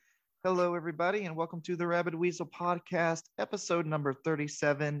Hello, everybody, and welcome to the Rabbit Weasel Podcast, episode number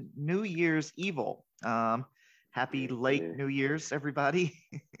 37, New Year's Evil. Happy late Yeah. New Year's, everybody.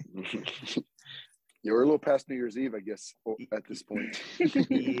 You're a little past New Year's Eve, I guess, at this point.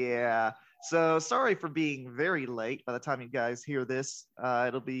 Yeah. So sorry for being very late. By the time you guys hear this,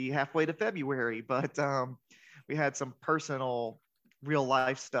 it'll be halfway to February, but we had some personal, real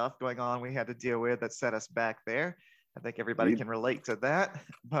life stuff going on we had to deal with that set us back there. I think everybody can relate to that.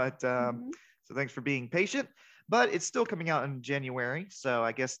 But so thanks for being patient. But it's still coming out in January. So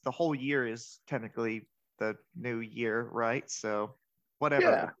I guess the whole year is technically the new year, right? So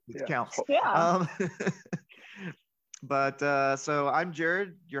whatever, it counts. Yeah. But so I'm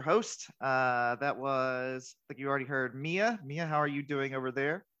Jared, your host. That was, I think you already heard Mia. Mia, how are you doing over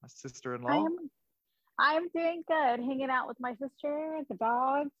there? My sister-in-law. I'm doing good, hanging out with my sister, the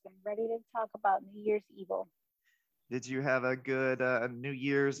dogs, and ready to talk about New Year's Evil. Did you have a good New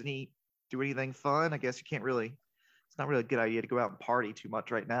Year's and do anything fun? I guess you can't really, it's not really a good idea to go out and party too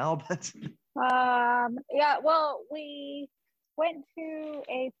much right now, but yeah, well, we went to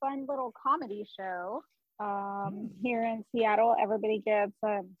a fun little comedy show here in Seattle. Everybody gets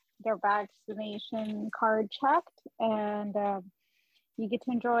their vaccination card checked, and you get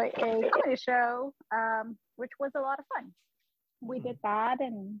to enjoy a comedy show, which was a lot of fun. We did that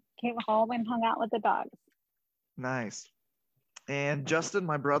and came home and hung out with the dogs. Nice. And Justin,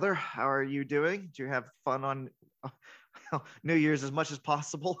 my brother, how are you doing? Do you have fun on New Year's as much as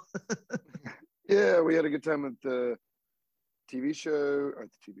possible? Yeah, we had a good time at the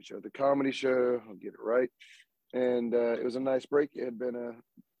the comedy show. I'll get it right. And it was a nice break. It had been a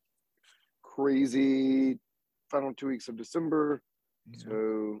crazy final 2 weeks of December.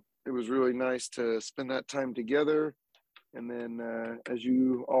 So it was really nice to spend that time together. And then, as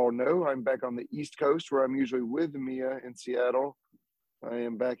you all know, I'm back on the East Coast where I'm usually with Mia in Seattle. I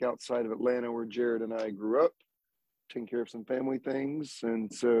am back outside of Atlanta where Jared and I grew up, taking care of some family things. And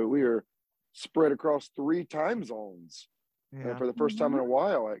so we are spread across 3 time zones for the first time in a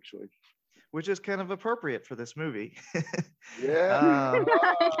while, actually. Which is kind of appropriate for this movie. Yeah.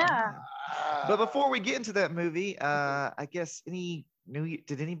 But before we get into that movie, I guess did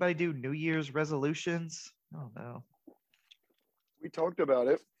anybody do New Year's resolutions? Oh, no. We talked about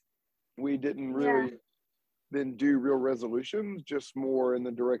it. We didn't really then do real resolutions, just more in the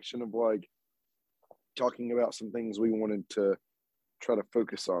direction of like talking about some things we wanted to try to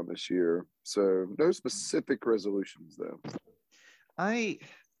focus on this year. So no specific resolutions though. I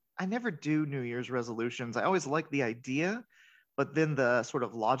never do New Year's resolutions. I always like the idea, but then the sort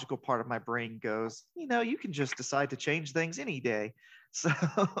of logical part of my brain goes, you can just decide to change things any day. So,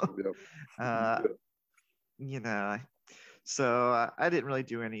 So I didn't really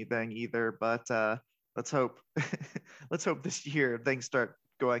do anything either, but let's hope this year things start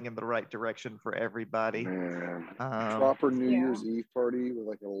going in the right direction for everybody. Proper New Year's Eve party with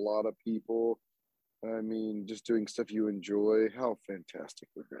like a lot of people. I mean, just doing stuff you enjoy. How fantastic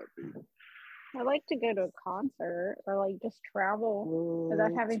would that be? I like to go to a concert or like just travel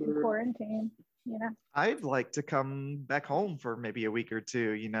without having to quarantine. I'd like to come back home for maybe a week or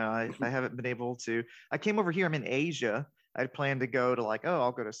two. I haven't been able to. I came over here. I'm in Asia. I'd planned to go to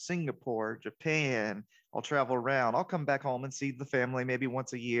I'll go to Singapore, Japan. I'll travel around. I'll come back home and see the family maybe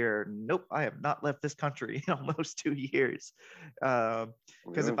once a year. Nope, I have not left this country in almost 2 years.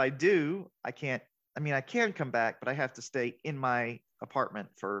 Because if I do, I can't. I mean, I can come back, but I have to stay in my apartment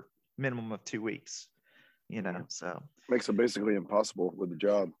for minimum of 2 weeks. So makes it basically impossible with the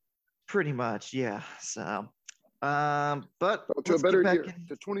job. Pretty much, yeah. So, but to a better year,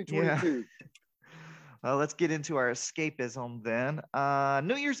 to 2022. Yeah. Well, let's get into our escapism then.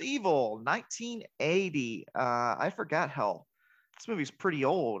 New Year's Evil, 1980. I forgot how this movie's pretty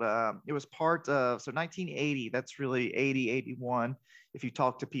old. It was part of, 1980, that's really 80, 81. If you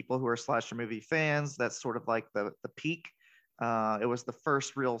talk to people who are slasher movie fans, that's sort of like the peak. It was the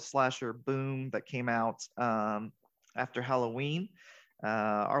first real slasher boom that came out after Halloween.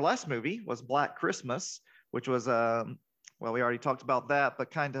 Our last movie was Black Christmas, which was, we already talked about that,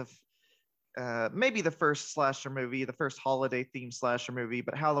 but kind of maybe the first slasher movie, the first holiday themed slasher movie,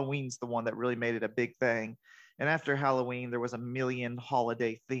 but Halloween's the one that really made it a big thing. And after Halloween, there was a million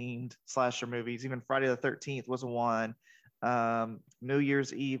holiday themed slasher movies. Even Friday the 13th was one. New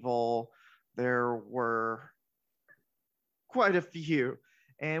Year's Evil. There were quite a few.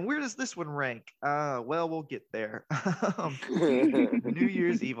 And where does this one rank? Well, we'll get there. New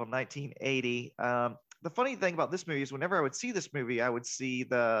Year's Evil, 1980. The funny thing about this movie is whenever I would see this movie, I would see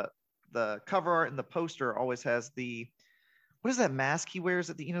the cover art and the poster always has what is that mask he wears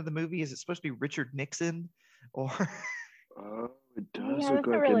at the end of the movie? Is it supposed to be Richard Nixon? Or It does Yeah, look that's a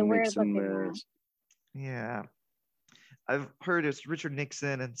like a really weird Nixon looking one. mask. Yeah. I've heard it's Richard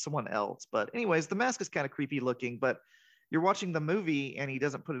Nixon and someone else. But anyways, the mask is kind of creepy looking, but you're watching the movie and he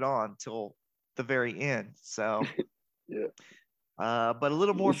doesn't put it on till the very end. So Yeah. but a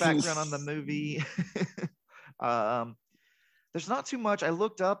little more background on the movie. um, there's not too much. I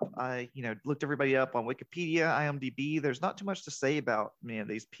looked everybody up on Wikipedia, IMDb. There's not too much to say about many of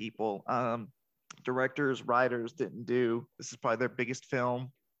these people. Directors, writers didn't do. This is probably their biggest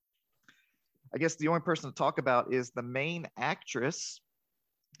film. I guess the only person to talk about is the main actress,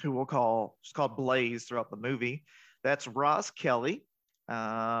 who she's called Blaze throughout the movie. That's Roz Kelly.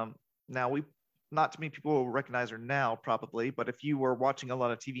 Now not too many people will recognize her now, probably, but if you were watching a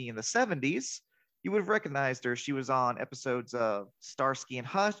lot of TV in the 70s, you would have recognized her. She was on episodes of Starsky and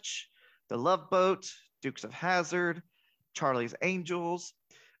Hutch, The Love Boat, Dukes of Hazzard, Charlie's Angels.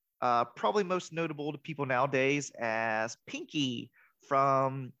 Probably most notable to people nowadays as Pinky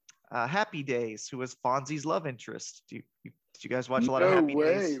from Happy Days, who was Fonzie's love interest. Did you guys watch a lot of No Happy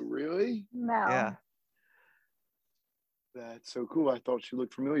way, Days? really? No. Yeah. That's so cool. I thought she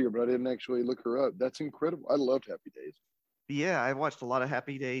looked familiar, but I didn't actually look her up. That's incredible. I loved Happy Days. Yeah, I watched a lot of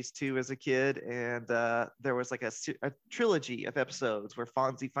Happy Days too as a kid, and there was like a trilogy of episodes where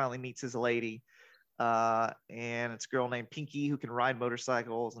Fonzie finally meets his lady, and it's a girl named Pinky who can ride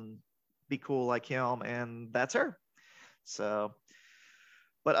motorcycles and be cool like him, and that's her. So,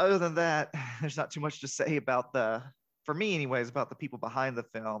 but other than that, there's not too much to say about for me anyways, about the people behind the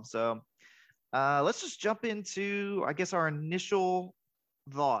film. So let's just jump into, I guess, our initial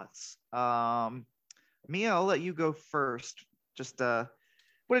thoughts. Mia, I'll let you go first. Just what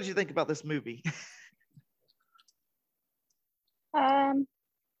did you think about this movie? So it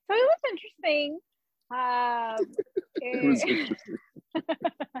was interesting. It was interesting.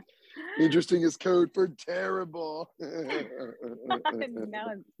 Interesting is code for terrible. No,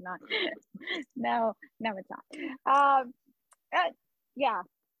 it's not. No, it's not. Yeah,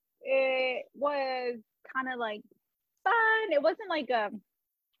 it was kind of like fun. It wasn't like I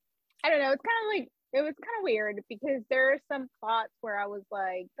don't know. It's kind of like, it was kind of weird because there are some plots where I was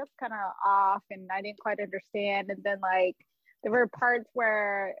like, that's kind of off, and I didn't quite understand. And then like there were parts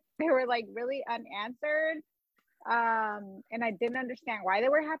where they were like really unanswered. And I didn't understand why they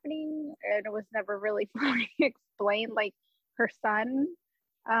were happening, and it was never really fully explained. Like her son,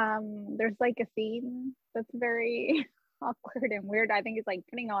 there's like a scene that's very awkward and weird. I think it's like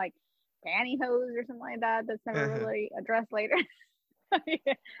putting on like pantyhose or something like that. That's never really addressed later.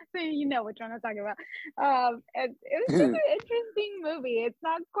 Yeah, so you know which one I'm talking about. And it was just an interesting movie. It's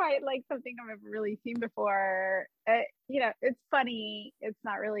not quite like something I've ever really seen before. It's funny. It's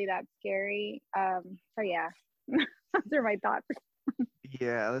not really that scary. So yeah, those are my thoughts.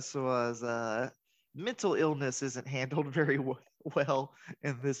 Yeah, this was mental illness isn't handled very well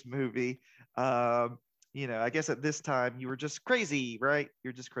in this movie. I guess at this time you were just crazy, right?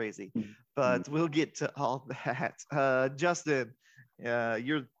 You're just crazy. But we'll get to all that. Justin,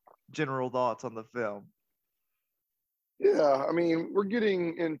 your general thoughts on the film. Yeah, I mean, we're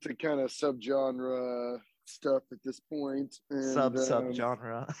getting into kind of subgenre stuff at this point. And,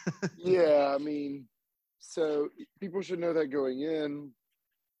 Subgenre. yeah, I mean, so people should know that going in.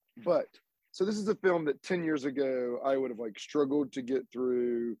 But so this is a film that 10 years ago I would have like struggled to get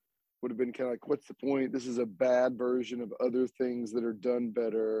through, would have been kind of like, what's the point? This is a bad version of other things that are done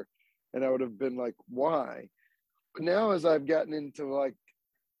better. And I would have been like, why? But now as I've gotten into like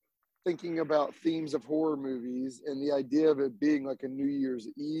thinking about themes of horror movies and the idea of it being like a New Year's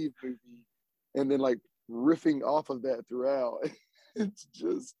Eve movie and then like riffing off of that throughout, it's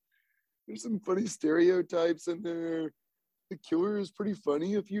just, there's some funny stereotypes in there. The killer is pretty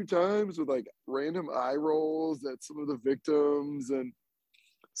funny a few times with like random eye rolls at some of the victims. And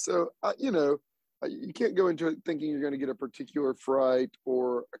so, you can't go into it thinking you're going to get a particular fright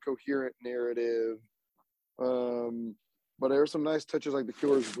or a coherent narrative. But there are some nice touches like the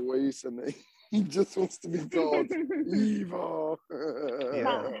killer's voice, and he just wants to be called evil.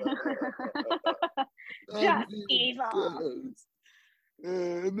 Yeah. Just evil.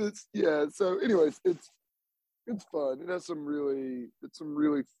 And so anyways, it's fun. It has some really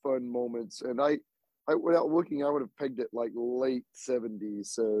fun moments. And I without looking, I would have pegged it like late 70s.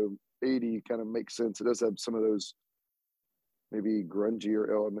 So 80 kind of makes sense. It does have some of those maybe grungier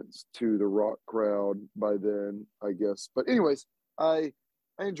elements to the rock crowd by then, I guess. But anyways, I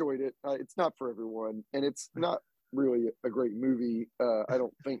enjoyed it. It's not for everyone, and it's not really a great movie, I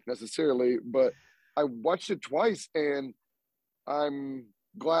don't think necessarily, but I watched it twice, and I'm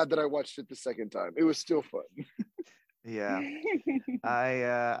glad that I watched it the second time. It was still fun. Yeah.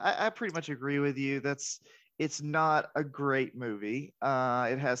 I pretty much agree with you. It's not a great movie.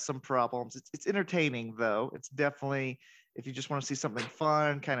 It has some problems. It's entertaining though. It's definitely, if you just want to see something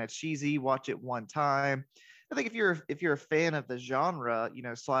fun, kind of cheesy, watch it one time. I think if you're a fan of the genre,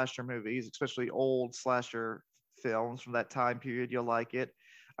 slasher movies, especially old slasher films from that time period, you'll like it.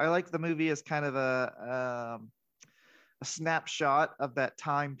 I like the movie as kind of a snapshot of that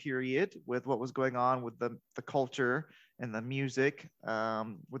time period with what was going on with the culture and the music,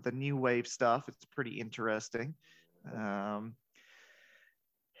 with the new wave stuff. It's pretty interesting. Um,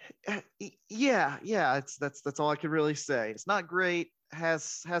 yeah. That's all I can really say. It's not great.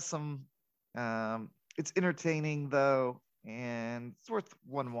 Has some. It's entertaining though, and it's worth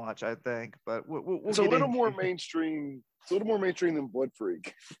one watch, I think. But we'll It's a get little into. more mainstream. It's a little more mainstream than Blood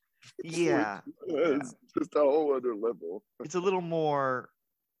Freak. Yeah, It's just a whole other level. it's a little more.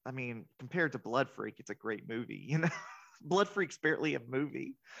 I mean, compared to Blood Freak, it's a great movie. Blood Freak's barely a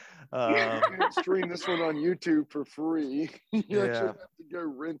movie. You can stream this one on YouTube for free. You Yeah. actually have to go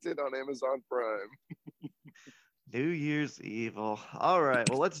rent it on Amazon Prime. New Year's Evil. All right,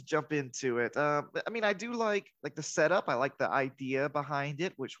 well, let's jump into it. I mean, I do like the setup. I like the idea behind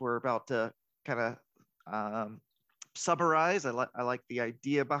it, which we're about to kind of summarize. I like the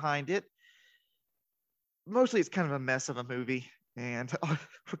idea behind it. Mostly, it's kind of a mess of a movie, and we'll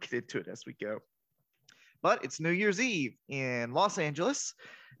get into it as we go. But it's New Year's Eve in Los Angeles,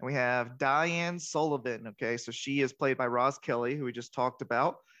 and we have Diane Sullivan. Okay, so she is played by Roz Kelly, who we just talked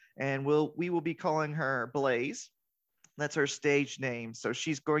about, and we will be calling her Blaze. That's her stage name. So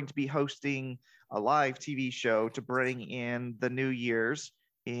she's going to be hosting a live TV show to bring in the New Year's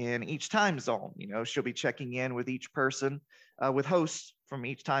in each time zone. She'll be checking in with each person, with hosts from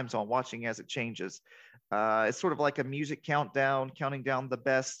each time zone, watching as it changes. It's sort of like a music countdown, counting down the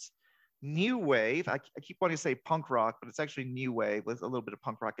best new wave. I keep wanting to say punk rock, but it's actually new wave with a little bit of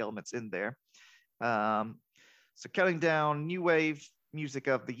punk rock elements in there. So counting down new wave music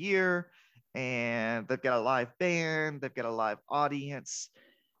of the year, and they've got a live band, they've got a live audience.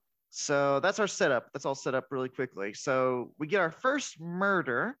 So that's our setup. That's all set up really quickly. So we get our first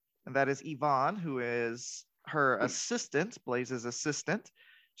murder, and that is Yvonne, who is her assistant, Blaze's assistant.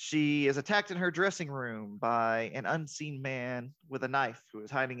 She is attacked in her dressing room by an unseen man with a knife who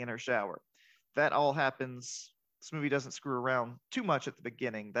is hiding in her shower. That all happens. This movie doesn't screw around too much at the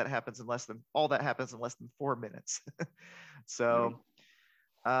beginning. That happens in less than 4 minutes. So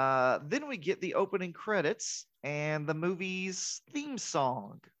then we get the opening credits and the movie's theme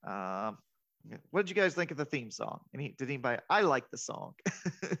song. What did you guys think of the theme song? Did anybody? I like the song.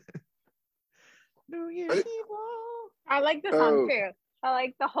 New Year's Evil. I like the song too. I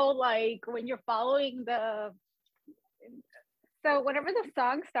like the whole, when you're following so whenever the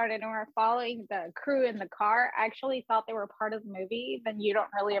song started and we're following the crew in the car, I actually thought they were part of the movie. Then you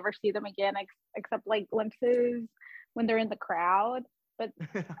don't really ever see them again, except glimpses when they're in the crowd. But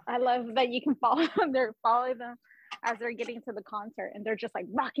I love that you can follow them as they're getting to the concert, and they're just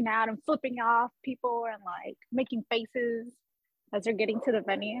rocking out and flipping off people and making faces as they're getting to the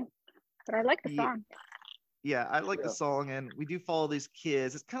venue. But I like the song. Yeah, I like the song, and we do follow these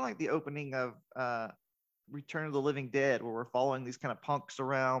kids. It's kind of like the opening of Return of the Living Dead, where we're following these kind of punks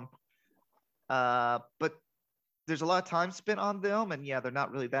around. But there's a lot of time spent on them, and they're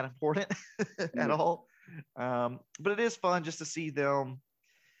not really that important at all. But it is fun just to see them.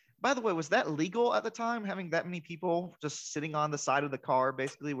 By the way, was that legal at the time, having that many people just sitting on the side of the car,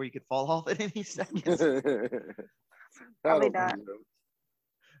 basically, where you could fall off at any second? Probably not.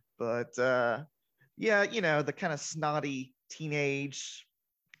 But the kind of snotty teenage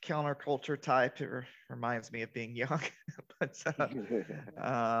counterculture type. It reminds me of being young. But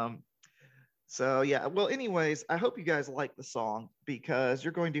so yeah. Well, anyways, I hope you guys like the song, because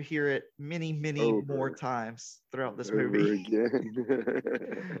you're going to hear it many more times throughout this movie.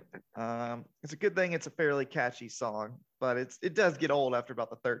 It's a good thing it's a fairly catchy song, but it does get old after about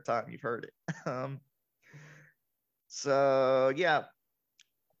the third time you've heard it. So yeah.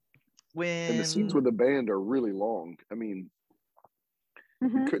 And the scenes with the band are really long. I mean,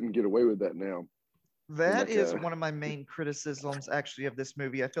 you couldn't get away with that now. That is one of my main criticisms, actually, of this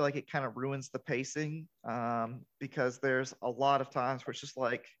movie. I feel like it kind of ruins the pacing, because there's a lot of times where it's just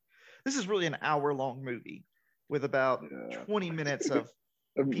this is really an hour-long movie with about 20 minutes of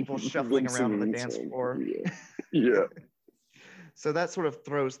people shuffling around on the dance floor. Yeah. So that sort of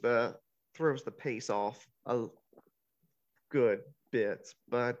throws the pace off a good bit.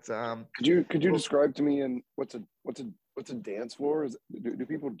 But could you describe to me what's a dance floor? Do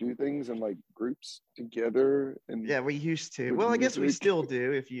people do things in groups together? And yeah, we used to. Well, I guess we still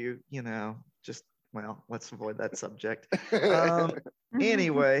do. If let's avoid that subject.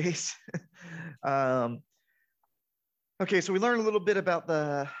 Anyways, Okay, so we learned a little bit about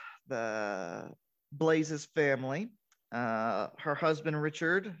the Blaze's family. Her husband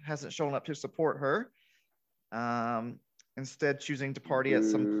Richard hasn't shown up to support her. Instead, choosing to party at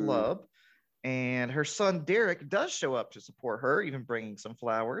some club. And her son Derek does show up to support her, even bringing some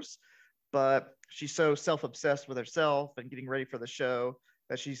flowers. But she's so self-obsessed with herself and getting ready for the show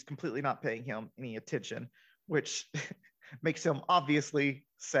that she's completely not paying him any attention, which makes him obviously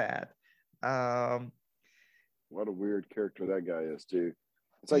sad. What a weird character that guy is, too.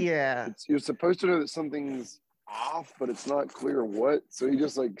 It's like, yeah, you're supposed to know that something's off, but it's not clear what. So he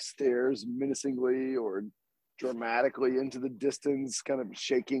just like stares menacingly or dramatically into the distance, kind of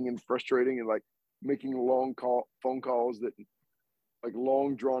shaking and frustrating, and like making phone calls that, like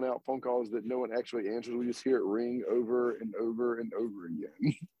long drawn out phone calls that no one actually answers. We just hear it ring over and over and over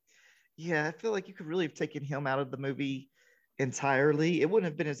again. Yeah, I feel like you could really have taken him out of the movie entirely. It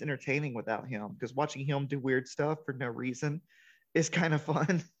wouldn't have been as entertaining without him, because watching him do weird stuff for no reason is kind of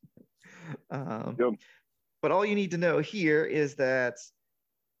fun. Yep. But all you need to know here is that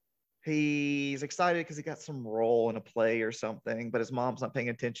he's excited because he got some role in a play or something, but his mom's not paying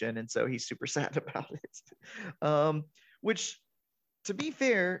attention, and so he's super sad about it. Which, to be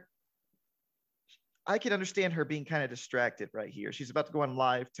fair, I can understand her being kind of distracted right here. She's about to go on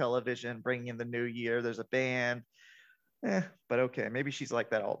live television, bringing in the new year. There's a band. But okay, maybe she's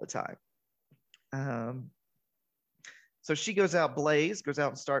like that all the time. So she goes out, Blaze goes out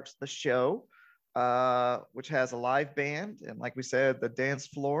and starts the show, which has a live band. And like we said, the dance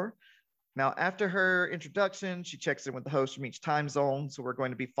floor. Now, after her introduction, she checks in with the host from each time zone. So we're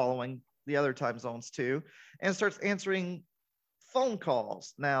going to be following the other time zones too, and starts answering phone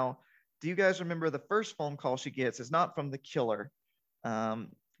calls. Now, do you guys remember the first phone call she gets is not from the killer,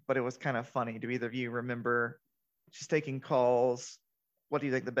 but it was kind of funny. Do either of you remember? She's taking calls. What do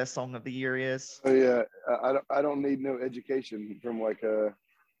you think the best song of the year is? Oh yeah, I don't need no education from like a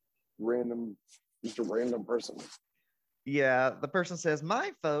just a random person. Yeah, the person says,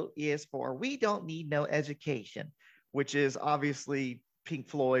 my vote is for We Don't Need No Education, which is obviously Pink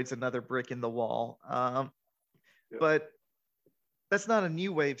Floyd's Another Brick in the Wall. But that's not a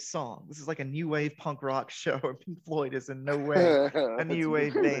new wave song. This is like a new wave punk rock show. Pink Floyd is in no way a new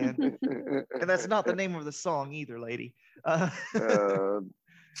wave band. And that's not the name of the song either, lady. Good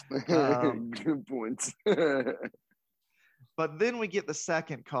points. But then we get the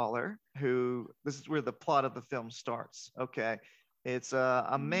second caller, who, this is where the plot of the film starts. Okay. It's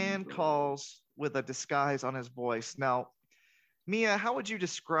a man calls with a disguise on his voice. Now, Mia, how would you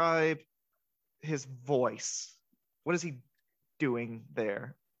describe his voice? What is he doing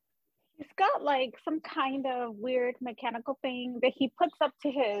there? He's got like some kind of weird mechanical thing that he puts up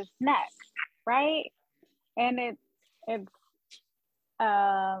to his neck, right? And it's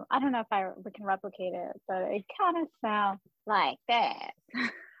I don't know if we can replicate it, but it kind of sounds like that,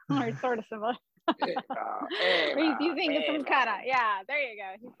 or sort of similar. He's using some kind of, yeah, there you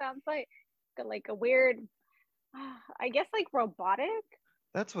go. He sounds like a weird, I guess like robotic.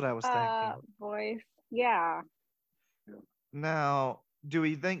 That's what I was thinking. Voice, yeah. Now, do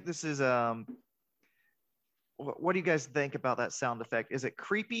we think this is what do you guys think about that sound effect? Is it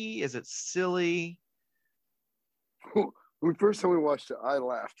creepy? Is it silly? When first time we watched it, I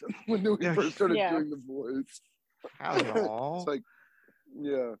laughed when we first started doing the voice. It's like,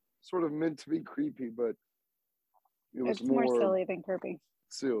 yeah, sort of meant to be creepy, but it's more silly than creepy.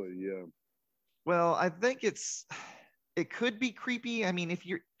 Silly, yeah. Well, I think it could be creepy. I mean,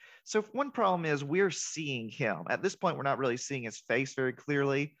 so one problem is we're seeing him. At this point, we're not really seeing his face very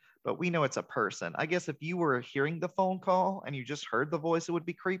clearly, but we know it's a person. I guess if you were hearing the phone call and you just heard the voice, it would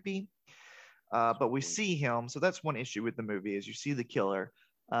be creepy. But we see him. So that's one issue with the movie, is you see the killer.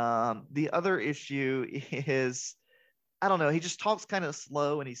 The other issue is, I don't know, he just talks kind of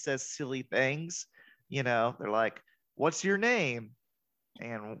slow and he says silly things. You know, they're like, what's your name?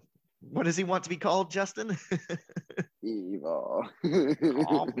 And what does he want to be called, Justin? Evil.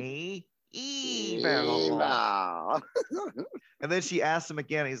 Call me Evil. And then she asks him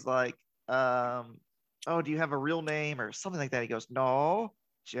again. He's like, oh, do you have a real name or something like that? He goes, no,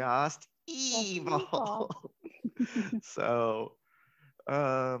 just evil. So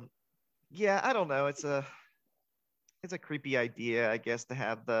yeah, I don't know, it's a creepy idea, I guess, to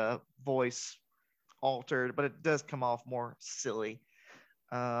have the voice altered, but it does come off more silly.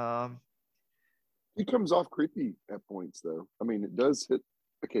 He comes off creepy at points, though. I mean, it does hit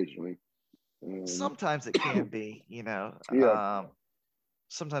occasionally. Sometimes it can be, you know. Yeah.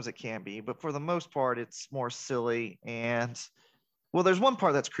 Sometimes it can be, but for the most part, it's more silly. And well, there's one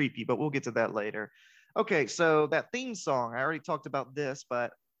part that's creepy, but we'll get to that later. Okay, so that theme song, I already talked about this,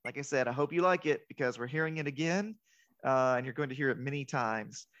 but like I said, I hope you like it because we're hearing it again. and you're going to hear it many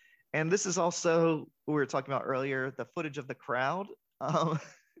times. And this is also what we were talking about earlier, the footage of the crowd. Um,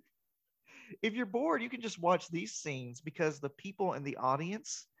 if you're bored, you can just watch these scenes because the people in the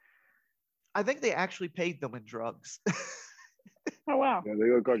audience, I think they actually paid them in drugs. Oh wow. Yeah, they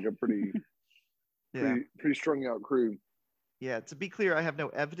look like a pretty Yeah. pretty strung out crew. Yeah, to be clear, I have no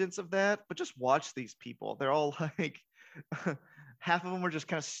evidence of that, but just watch these people. They're all like, half of them are just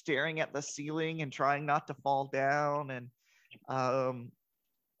kind of staring at the ceiling and trying not to fall down. And So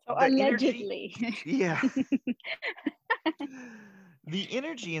the energy, allegedly. yeah, the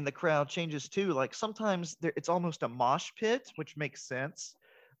energy in the crowd changes too. Like sometimes it's almost a mosh pit, which makes sense.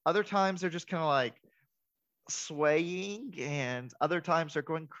 Other times they're just kind of like swaying, and other times they're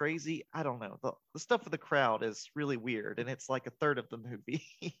going crazy. I don't know. The stuff with the crowd is really weird, and it's like a third of the movie.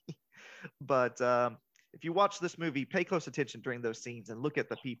 But if you watch this movie, pay close attention during those scenes and look at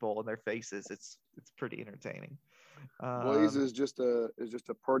the people and their faces. It's pretty entertaining. Blaze is just a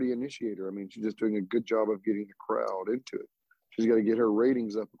party initiator. I mean, she's just doing a good job of getting the crowd into it. She's got to get her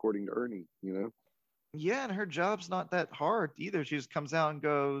ratings up, according to Ernie. You know. Yeah, and her job's not that hard either. She just comes out and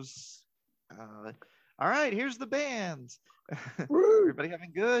goes, all right, here's the band. Everybody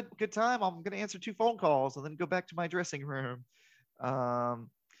having good time. I'm gonna answer 2 phone calls and then go back to my dressing room.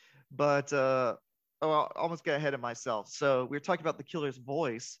 But I almost got ahead of myself. So we were talking about the killer's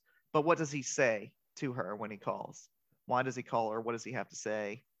voice, but what does he say to her when he calls? Why does he call her? What does he have to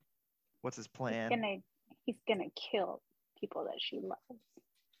say? What's his plan? He's gonna kill people that she loves.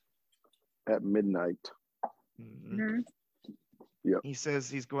 At midnight. Mm-hmm. Yep. He says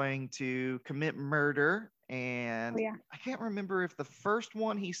he's going to commit murder, and I can't remember if the first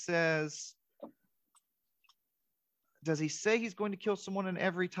one he says. Does he say he's going to kill someone in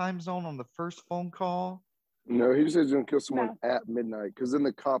every time zone on the first phone call? No, he says he's going to kill someone at midnight, because then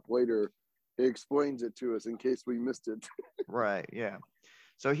the cop later explains it to us in case we missed it. Right, yeah.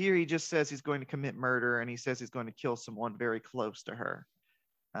 So here he just says he's going to commit murder, and he says he's going to kill someone very close to her.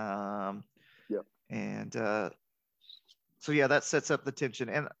 Yep. And so, yeah, that sets up the tension.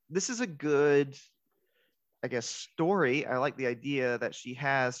 And this is a good, I guess, story. I like the idea that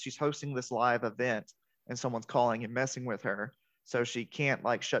she's hosting this live event and someone's calling and messing with her. So she can't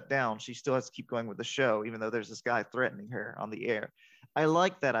like shut down. She still has to keep going with the show, even though there's this guy threatening her on the air. I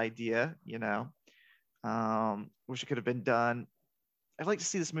like that idea, you know. Wish it could have been done. I'd like to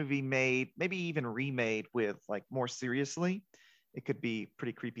see this movie made, maybe even remade with like more seriously. It could be a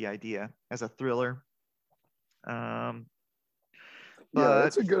pretty creepy idea as a thriller. Yeah,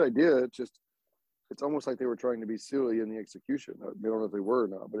 that's a good idea. It's almost like they were trying to be silly in the execution. I don't know if they were or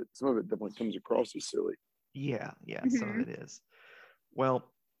not, but some of it definitely comes across as silly. Yeah, some of it is.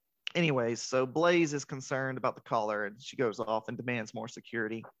 Well, anyways, so Blaze is concerned about the caller, and she goes off and demands more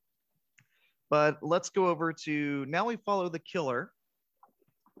security. But let's go over to, now we follow the killer.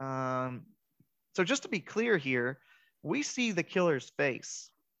 So just to be clear here, we see the killer's face.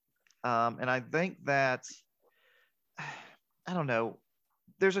 And I think that, I don't know,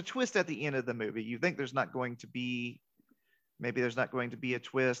 there's a twist at the end of the movie. You think there's not going to be a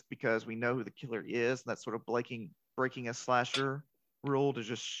twist because we know who the killer is. And that's sort of breaking a slasher rule to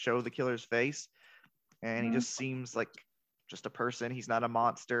just show the killer's face. And he just seems like just a person. He's not a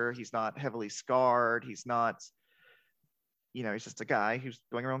monster. He's not heavily scarred. He's not, he's just a guy who's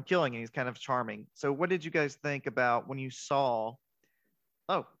going around killing, and he's kind of charming. So what did you guys think about when you saw,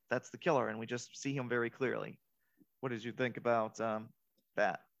 oh, that's the killer, and we just see him very clearly? What did you think about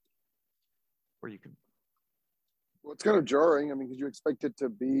that? Where you can. Well, it's kind of jarring. I mean, because you expect it to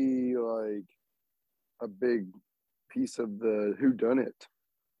be like a big piece of the whodunit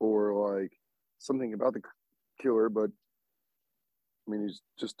or like something about the killer, but I mean, he's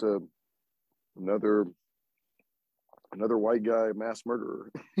just another white guy mass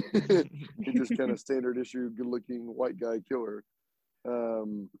murderer. He's just kind of standard issue, good looking white guy killer.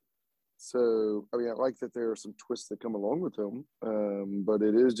 So I mean, I like that there are some twists that come along with him, but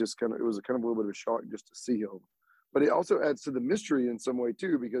it was kind of a little bit of a shock just to see him. But it also adds to the mystery in some way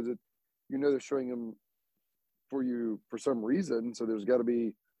too, because they're showing him for you for some reason, so there's got to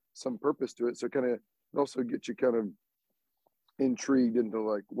be some purpose to it. So it also gets you kind of intrigued into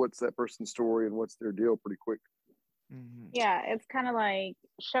like what's that person's story and what's their deal pretty quick. Mm-hmm. Yeah, it's kind of like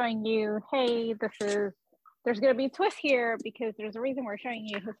showing you, hey, there's going to be a twist here because there's a reason we're showing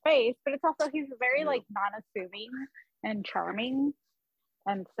you his face, but it's also he's very like non-assuming and charming,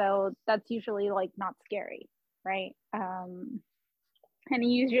 and so that's usually like not scary, right? And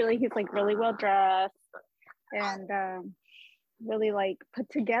he's like really well dressed and really like put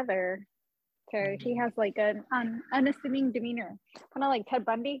together, so he has like an unassuming demeanor, kind of like Ted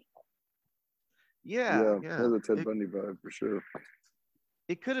Bundy. Yeah, Yeah, yeah. has a Ted Bundy vibe for sure.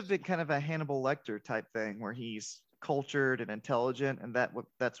 It could have been kind of a Hannibal Lecter type thing where he's cultured and intelligent, and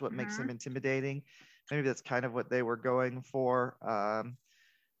that's what makes him Mhm. intimidating. Maybe that's kind of what they were going for.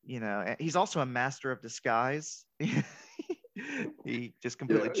 He's also a master of disguise. He just Yeah,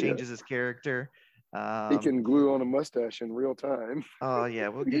 completely yeah. changes his character. He Um, can glue on a mustache in real time. oh yeah,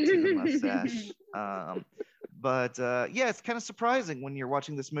 we'll get to the mustache. But yeah, it's kind of surprising when you're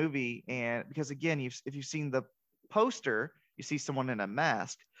watching this movie, and because again, if you've seen the poster, you see someone in a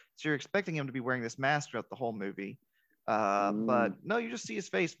mask, so you're expecting him to be wearing this mask throughout the whole movie. But Mm. no, you just see his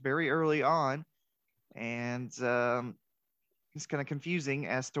face very early on, and it's kind of confusing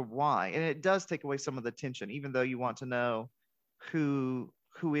as to why, and it does take away some of the tension, even though you want to know who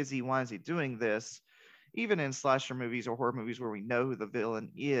is he, why is he doing this. Even in slasher movies or horror movies where we know who the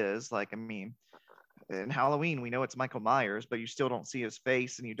villain is, like I mean, in Halloween, we know it's Michael Myers, but you still don't see his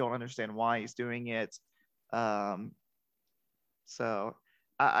face and you don't understand why he's doing it. Um, so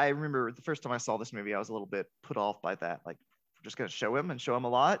I remember the first time I saw this movie, I was a little bit put off by that. Like, we're just going to show him and show him a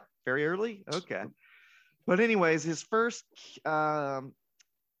lot very early. Okay. But anyways, the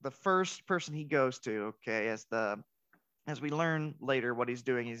first person he goes to, okay, as we learn later, what he's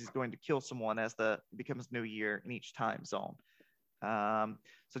doing is he's going to kill someone as the becomes New Year in each time zone.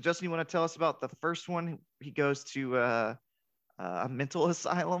 So Justin, you want to tell us about the first one? He goes to a mental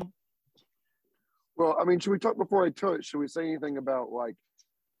asylum. Well, I mean, should we talk before I tell it? Should we say anything about like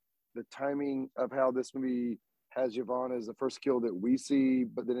the timing of how this movie has Yvonne as the first kill that we see,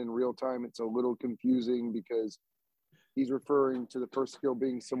 but then in real time it's a little confusing because he's referring to the first kill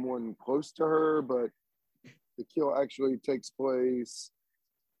being someone close to her, but the kill actually takes place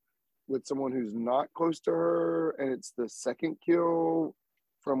with someone who's not close to her, and it's the second kill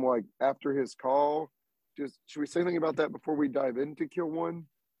from like after his call. Just should we say anything about that before we dive into kill one?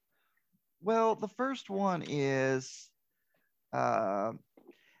 Well, the first one is uh,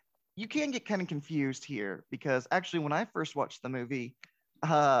 you can get kind of confused here because actually, when I first watched the movie,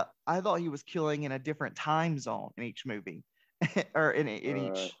 I thought he was killing in a different time zone in each movie or in Uh,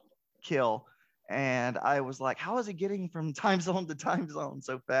 each kill. And I was like, how is he getting from time zone to time zone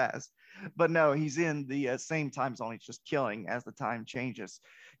so fast? But no, he's in the same time zone. He's just killing as the time changes.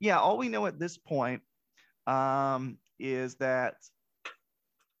 Yeah, all we know at this point is that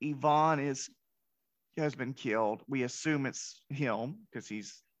Yvonne has been killed. We assume it's him because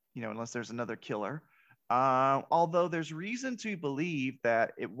he's, unless there's another killer. Although there's reason to believe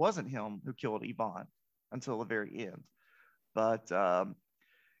that it wasn't him who killed Yvonne until the very end. But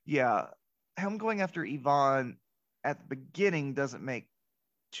yeah, him going after Yvonne at the beginning doesn't make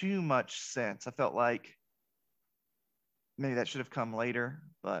too much sense. I felt like maybe that should have come later,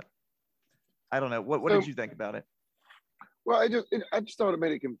 but I don't know. What so, did you think about it? well, I just thought it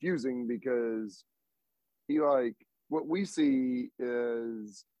made it confusing because he like what we see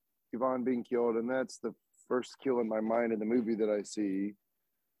is Yvonne being killed, and that's the first kill in my mind in the movie that I see.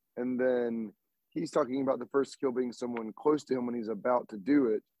 And then he's talking about the first kill being someone close to him when he's about to do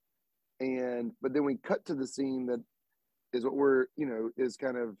it. And but then we cut to the scene that is what we're, is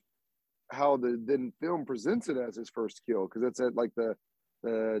kind of how the then film presents it as his first kill, because it's at like the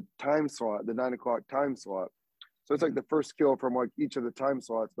time slot, the 9 o'clock time slot. So it's like the first kill from like each of the time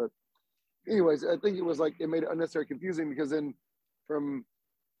slots. But anyways, I think it was like it made it unnecessarily confusing because then from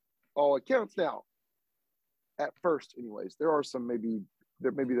all accounts now, at first, anyways, there are some maybe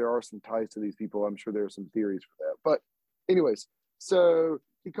there are some ties to these people. I'm sure there are some theories for that. But anyways, so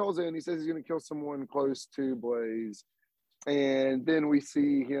he calls in, he says he's gonna kill someone close to Blaze. And then we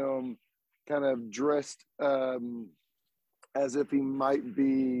see him kind of dressed as if he might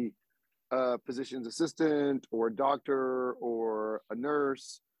be a physician's assistant or a doctor or a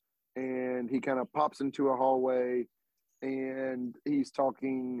nurse. And he kind of pops into a hallway and he's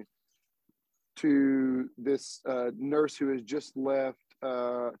talking to this nurse who has just left,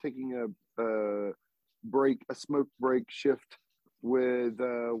 taking a smoke break shift with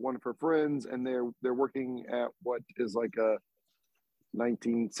one of her friends, and they're working at what is like a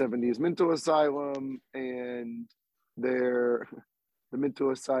 1970s mental asylum, and they're the mental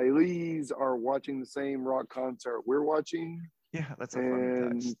asylees are watching the same rock concert we're watching. Yeah, that's a funny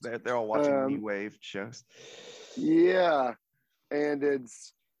touch. And They're all watching new wave shows. yeah, and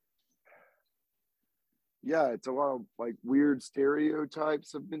it's a lot of like weird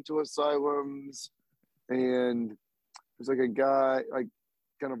stereotypes of mental asylums. And there's like a guy like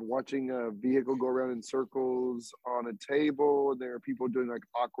kind of watching a vehicle go around in circles on a table. There are people doing like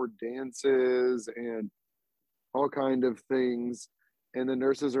awkward dances and all kind of things. And the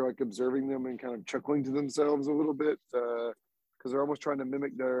nurses are like observing them and kind of chuckling to themselves a little bit. because they're almost trying to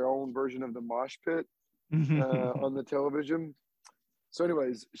mimic their own version of the mosh pit on the television. So,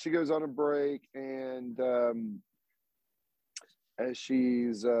 anyways, she goes on a break, and as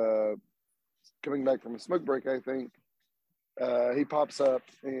she's coming back from a smoke break, I think he pops up,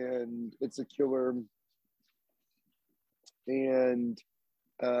 and it's a killer. And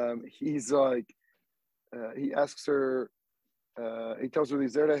he's like, he asks her, he tells her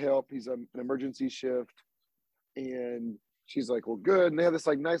he's there to help. He's an emergency shift, and she's like, well, good. And they have this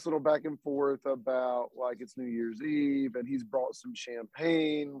like nice little back and forth about like it's New Year's Eve, and he's brought some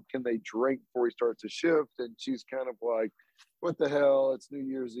champagne. Can they drink before he starts a shift? And she's kind of like, what the hell? It's New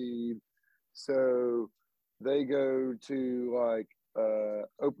Year's Eve. So they go to like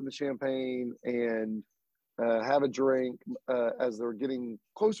open the champagne and have a drink as they're getting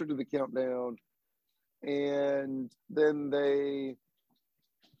closer to the countdown. And then they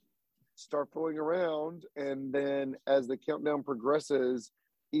start fooling around. And then as the countdown progresses,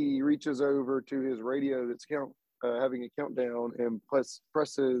 he reaches over to his radio that's having a countdown and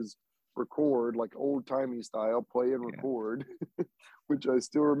presses record, like old timey style, play and record, which I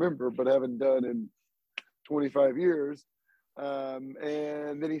still remember, but haven't done in 25 years.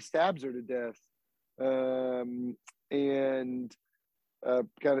 And then he stabs her to death. And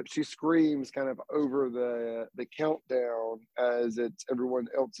kind of, she screams kind of over the countdown as everyone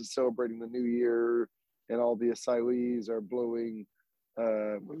else is celebrating the new year, and all the asylees are blowing. I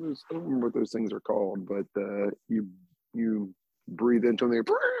don't remember what those things are called, but you breathe into them.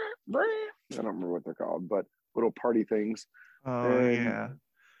 I don't remember what they're called, but little party things. Oh, and yeah.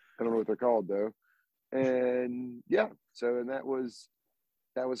 I don't know what they're called though. And yeah, so and that was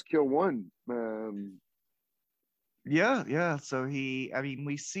kill one. Yeah. So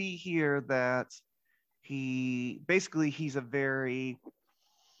we see here that he's a very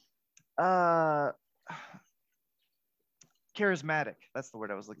charismatic. That's the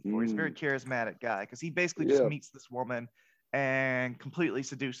word I was looking for. He's a very charismatic guy, because he basically just meets this woman and completely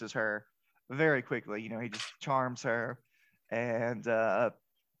seduces her very quickly. He just charms her, and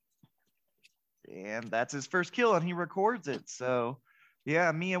that's his first kill, and he records it. So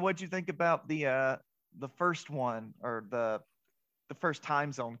yeah, Mia, what'd you think about the first one, or the first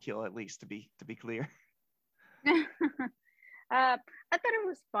time zone kill, at least, to be clear? I thought it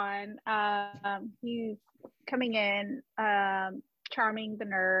was fun. He's coming in, charming the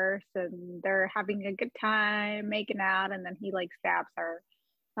nurse, and they're having a good time making out, and then he like stabs her.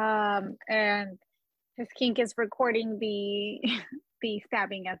 And his kink is recording the the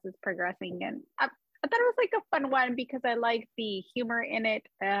stabbing as it's progressing, and I thought it was like a fun one because I like the humor in it,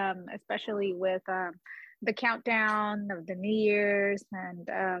 especially with the countdown of the New Year's, and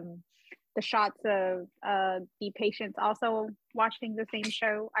the shots of the patients also watching the same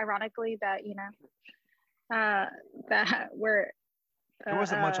show, ironically, that that were there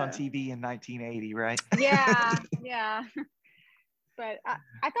wasn't much on TV in 1980, right? yeah but I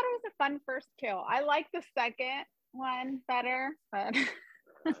thought it was a fun first kill. I like the second one better, but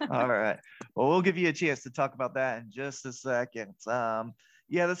all right, well, we'll give you a chance to talk about that in just a second.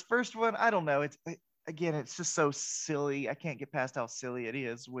 This first one, I don't know, it's just so silly. I can't get past how silly it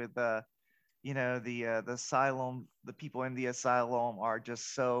is with the asylum. The people in the asylum are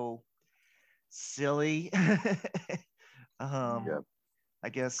just so silly. I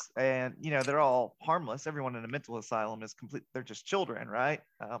guess, and they're all harmless. Everyone in a mental asylum is complete. They're just children, right?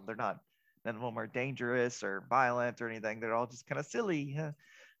 They're not. None of them are dangerous or violent or anything. They're all just kind of silly.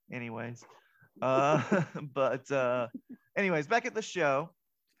 Anyways, anyways, back at the show.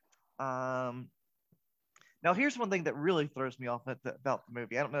 Now here's one thing that really throws me off about the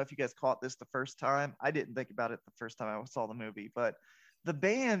movie. I don't know if you guys caught this the first time. I didn't think about it the first time I saw the movie, but the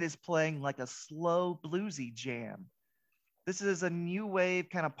band is playing like a slow bluesy jam. This is a new wave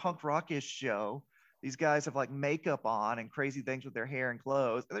kind of punk rockish show. These guys have like makeup on and crazy things with their hair and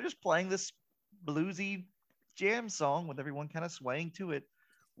clothes, and they're just playing this bluesy jam song with everyone kind of swaying to it.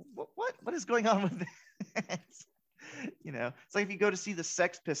 What is going on with this? It's like if you go to see the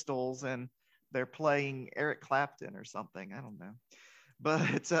Sex Pistols and they're playing Eric Clapton or something. I don't know,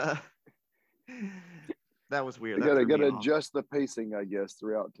 but that was weird. You gotta adjust the pacing, I guess,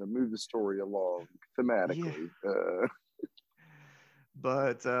 throughout to move the story along thematically. Yeah.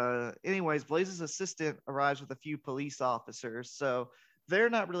 But anyways, Blaze's assistant arrives with a few police officers, so they're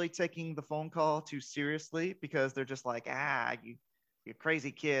not really taking the phone call too seriously, because they're just like, you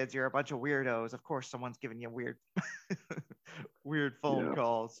crazy kids, you're a bunch of weirdos. Of course, someone's giving you weird phone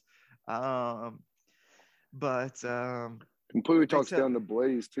calls. Completely talks down to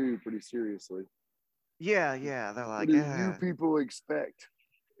Blaze too, pretty seriously. Yeah, they're like, what do you people expect?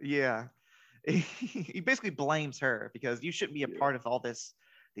 Yeah. he basically blames her because you shouldn't be a Yeah. part of all these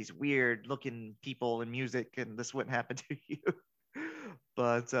weird looking people and music, and this wouldn't happen to you.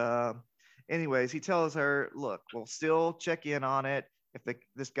 But anyways, he tells her, look, we'll still check in on it. If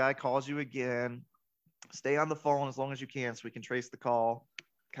this guy calls you again, stay on the phone as long as you can so we can trace the call,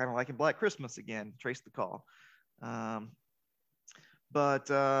 kind of like in Black Christmas again, trace the call. But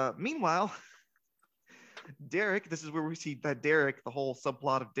meanwhile, Derek, this is where we see that Derek, the whole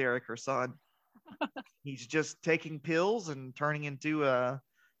subplot of Derek, her son, he's just taking pills and turning into a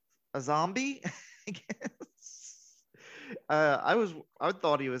zombie. I guess. I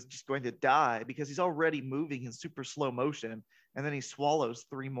thought he was just going to die because he's already moving in super slow motion, and then he swallows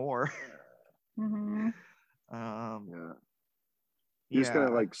 3 more. Mm-hmm. Yeah. He just kind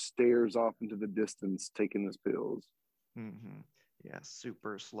of like stares off into the distance, taking his pills. Mm-hmm. Yeah,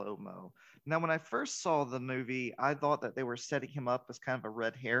 super slow mo. Now, when I first saw the movie, I thought that they were setting him up as kind of a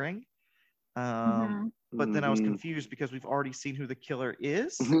red herring. But then I was confused because we've already seen who the killer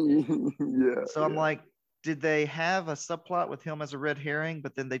is. Yeah. So I'm like, did they have a subplot with him as a red herring,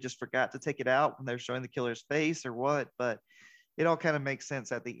 but then they just forgot to take it out when they're showing the killer's face or what? But it all kind of makes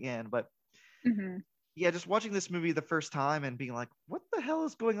sense at the end. But yeah, just watching this movie the first time and being like, what the hell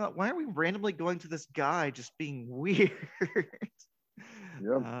is going on? Why are we randomly going to this guy just being weird?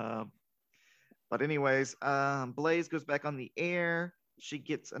 Yep. But anyways, Blaze goes back on the air. She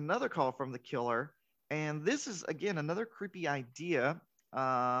gets another call from the killer. And this is, again, another creepy idea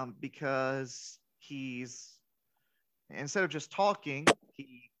because he's, instead of just talking,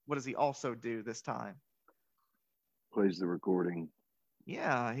 what does he also do this time? Plays the recording.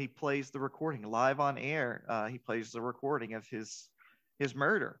 Yeah, he plays the recording live on air. He plays the recording of his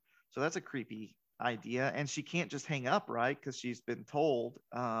murder. So that's a creepy idea. And she can't just hang up, right? Because she's been told,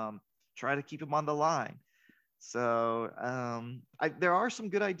 try to keep him on the line. So there are some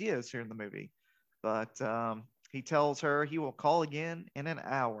good ideas here in the movie. But he tells her he will call again in an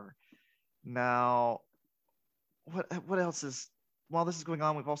hour. Now, what else is, while this is going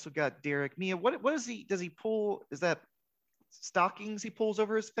on, we've also got Derek. Mia, what does he pull? Is that stockings he pulls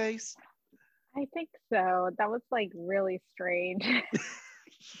over his face? I think so. That was like really strange.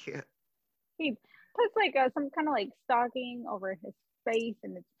 Yeah. He puts like some kind of like stocking over his face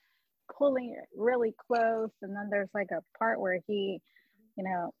and it's pulling it really close. And then there's like a part where he,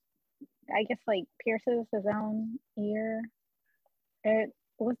 I guess like pierces his own ear. It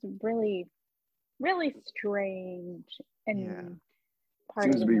was really, really strange. And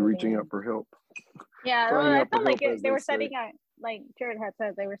seems to be reaching out for help. Yeah, well, I felt like they were setting up, like Jared had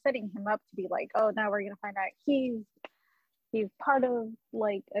said, they were setting him up to be like, oh, now we're gonna find out he's part of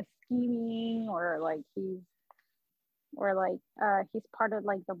like a scheming, or like he's part of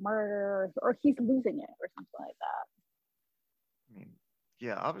like the murder, or he's losing it, or something like that. I mean,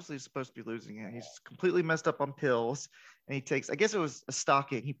 yeah, obviously he's supposed to be losing it. He's completely messed up on pills, and he takes, I guess it was a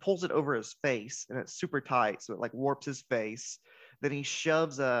stocking. He pulls it over his face, and it's super tight, so it like warps his face. Then he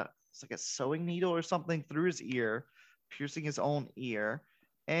shoves it's like a sewing needle or something through his ear, piercing his own ear.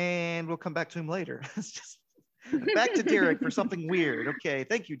 And we'll come back to him later. It's just back to Derek for something weird. Okay,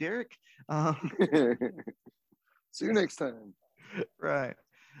 thank you, Derek. See you next time. Right.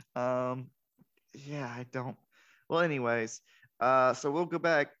 Yeah, I don't. Well, anyways, so we'll go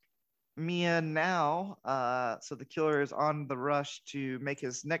back. Mia now. So the killer is on the rush to make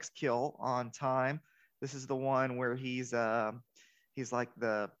his next kill on time. This is the one where he's like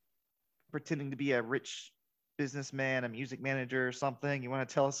pretending to be a rich businessman, a music manager or something. You want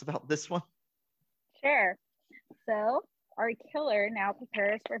to tell us about this one? Sure. So our killer now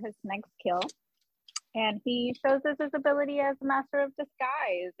prepares for his next kill, and he shows us his ability as a master of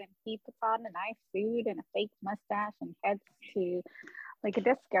disguise, and he puts on a nice suit and a fake mustache and heads to like a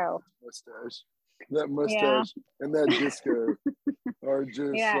disco. That mustache and that disco are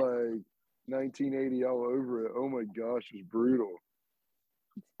just like 1980 all over it. Oh my gosh, it's brutal.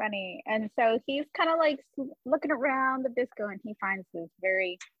 It's funny. And so he's kind of like looking around the disco, and he finds this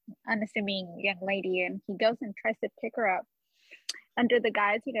very unassuming young lady, and he goes and tries to pick her up under the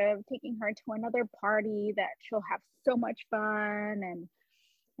guise, taking her to another party that she'll have so much fun,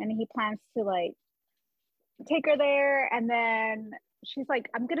 and he plans to like take her there, and then she's like,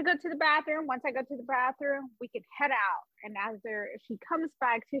 I'm gonna go to the bathroom. Once I go to the bathroom, we can head out. And as she comes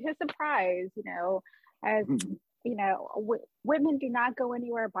back, to his surprise, as women do not go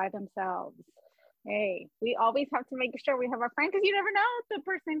anywhere by themselves. Hey, we always have to make sure we have a friend, because you never know, the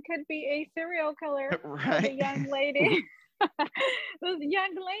person could be a serial killer. Right. The young lady. This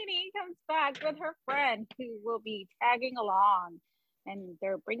young lady comes back with her friend who will be tagging along, and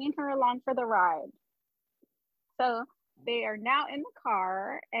they're bringing her along for the ride. So they are now in the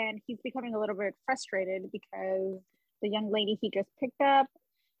car, and he's becoming a little bit frustrated because the young lady he just picked up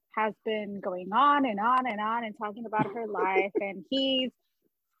has been going on and on and on and talking about her life, and he's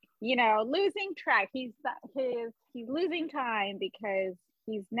losing track. He's losing time because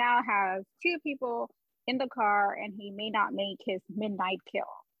he's now has two people in the car, and he may not make his midnight kill.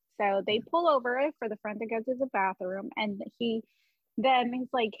 So they pull over for the friend to go to the bathroom, and he's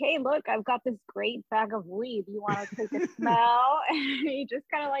like, "Hey, look, I've got this great bag of weed. You want to take a smell?" And he just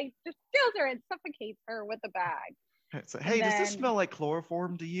kind of like just kills her and suffocates her with the bag. So, hey, does this smell like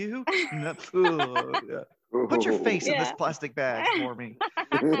chloroform to you? No. Yeah. Oh. Put your face in this Yeah. plastic bag for me.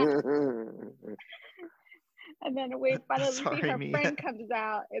 And then we finally Sorry, see her Mia. friend comes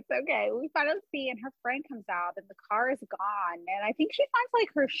out. It's okay. We finally see, and her friend comes out, and the car is gone. And I think she finds like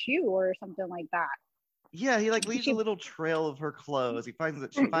her shoe or something like that. Yeah, he like leaves a little trail of her clothes. She finds a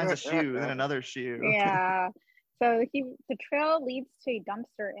shoe, then another shoe. Yeah. So the trail leads to a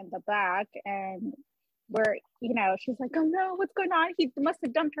dumpster in the back, and where she's like, "Oh no, what's going on? He must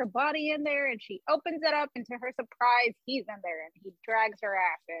have dumped her body in there." And she opens it up, and to her surprise, he's in there, and he drags her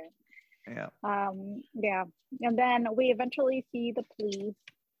ass in. Yeah. Yeah. And then we eventually see the police,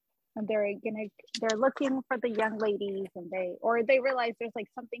 and they're looking for the young ladies, and they realize there's like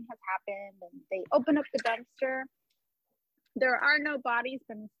something has happened, and they open up the dumpster. There are no bodies,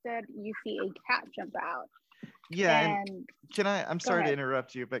 but instead you see a cat jump out. Yeah. And I'm sorry to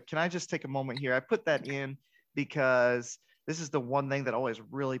interrupt you, but can I just take a moment here? I put that in because this is the one thing that always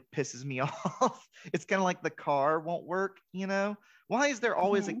really pisses me off. It's kind of like the car won't work, Why is there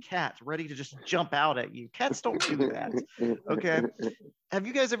always a cat ready to just jump out at you? Cats don't do that. Okay. Have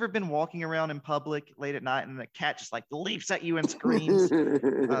you guys ever been walking around in public late at night and the cat just like leaps at you and screams?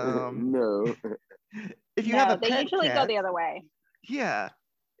 No. If you have a they pet usually cat, go the other way. Yeah.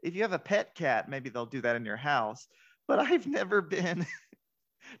 If you have a pet cat, maybe they'll do that in your house. But I've never been.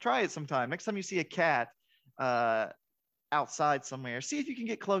 Try it sometime. Next time you see a cat outside somewhere, see if you can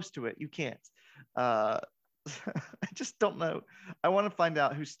get close to it. You can't. I just don't know. I want to find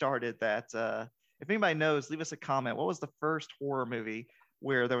out who started that. If anybody knows, leave us a comment. What was the first horror movie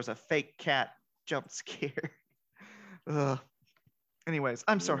where there was a fake cat jump scare? Anyways,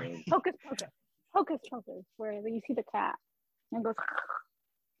 I'm sorry. Hocus Pocus, where you see the cat and goes.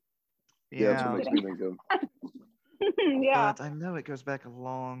 Yeah, that's what makes me think of. Yeah. But I know it goes back a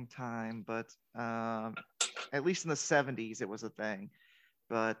long time, but at least in the 70s it was a thing.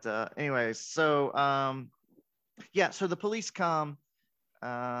 But anyways, so so the police come.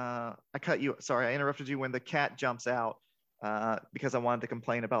 I cut you. Sorry, I interrupted you when the cat jumps out because I wanted to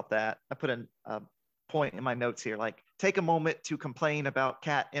complain about that. I put a point in my notes here, like take a moment to complain about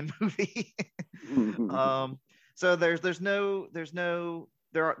cat in movie. So the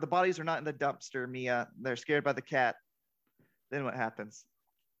bodies are not in the dumpster, Mia. They're scared by the cat. Then what happens?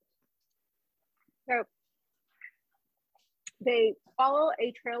 So they follow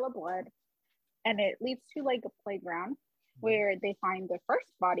a trail of blood, and it leads to like a playground where they find the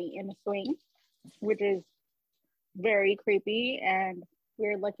first body in a swing, which is very creepy and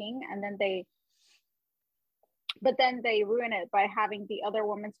weird looking. And then they ruin it by having the other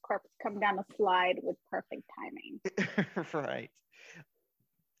woman's corpse come down a slide with perfect timing. Right.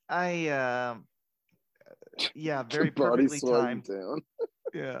 Very perfectly timed. Down.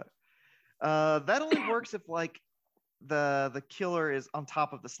 Yeah. That only works if like the killer is on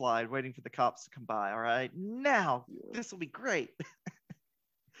top of the slide waiting for the cops to come by. All right, now this will be great.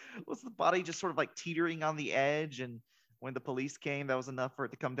 Was the body just sort of like teetering on the edge, and when the police came, that was enough for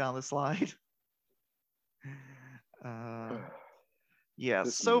it to come down the slide?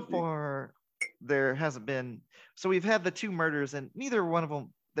 So far there hasn't been. So we've had the two murders, and neither one of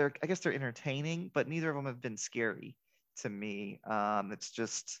them, I guess they're entertaining, but neither of them have been scary to me. It's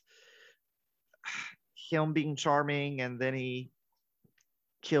just him being charming, and then he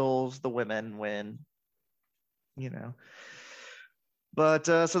kills the women when, But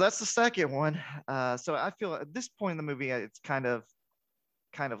so that's the second one. So I feel at this point in the movie, it's kind of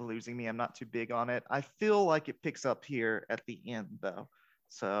losing me. I'm not too big on it. I feel like it picks up here at the end, though.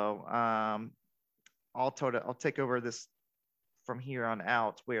 So I'll take over this from here on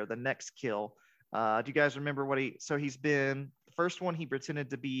out, where the next kill. Do you guys remember he's been, the first one, he pretended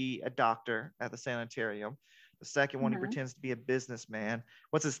to be a doctor at the sanitarium. The second one, he pretends to be a businessman.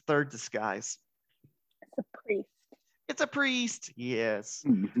 What's his third disguise? It's a priest. It's a priest. Yes.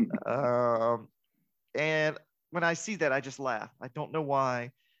 And when I see that, I just laugh. I don't know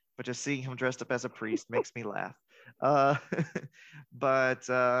why, but just seeing him dressed up as a priest makes me laugh.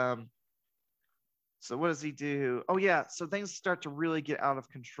 So what does he do? Oh yeah, so things start to really get out of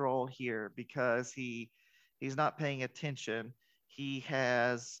control here because he He's not paying attention.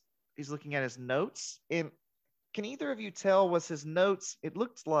 He's looking at his notes. And can either of you tell, was his notes? It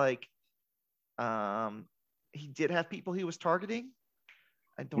looks like he did have people he was targeting.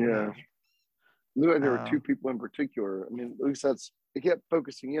 I don't know. Looked like there were two people in particular. I mean, at least it kept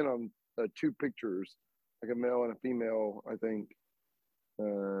focusing in on two pictures, like a male and a female, I think,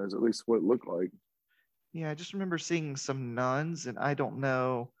 is at least what it looked like. Yeah, I just remember seeing some nuns, and I don't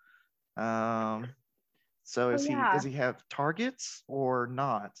know. So does he have targets or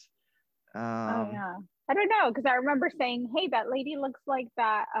not? Yeah. I don't know, because I remember saying, hey, that lady looks like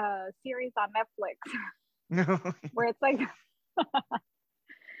that series on Netflix where it's like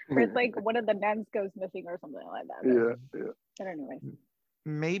one of the nuns goes missing or something like that. But anyway.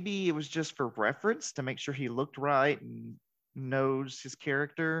 Maybe it was just for reference to make sure he looked right and knows his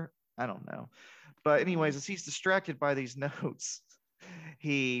character. I don't know. But anyways, as he's distracted by these notes,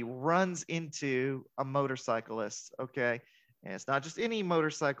 he runs into a motorcyclist. Okay. And it's not just any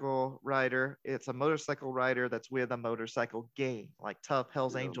motorcycle rider. It's a motorcycle rider that's with a motorcycle gang, like tough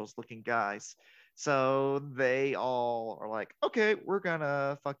Hell's Angels looking guys. So they all are like, okay, we're going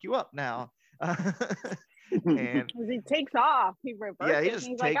to fuck you up now. And as he takes off, he reverses. He just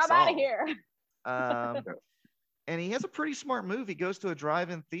he's takes like, I'm out of here. And he has a pretty smart move. He goes to a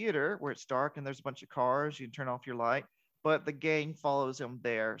drive-in theater where it's dark and there's a bunch of cars. You can turn off your light, but the gang follows him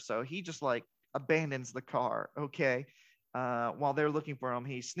there. So he just like abandons the car. Okay. While they're looking for him,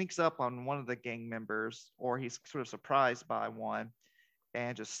 he sneaks up on one of the gang members, or he's sort of surprised by one,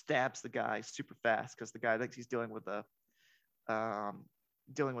 and just stabs the guy super fast because the guy thinks he's dealing with a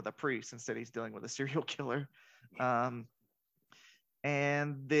priest. Instead, he's dealing with a serial killer.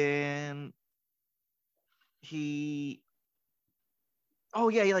 And then he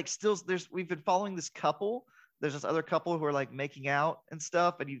like stills. We've been following this couple. There's this other couple who are like making out and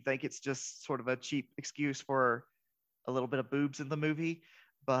stuff, and you think it's just sort of a cheap excuse for a little bit of boobs in the movie,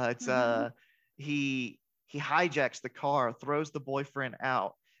 but he hijacks the car, throws the boyfriend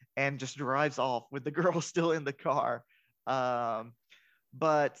out, and just drives off with the girl still in the car.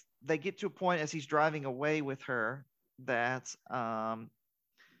 But they get to a point as he's driving away with her that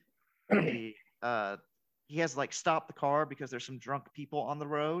he has to like stop the car because there's some drunk people on the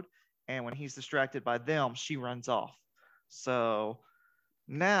road, and when he's distracted by them, she runs off. So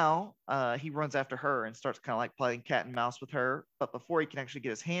now he runs after her and starts kind of like playing cat and mouse with her. But before he can actually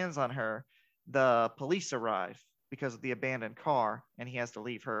get his hands on her, the police arrive because of the abandoned car, and he has to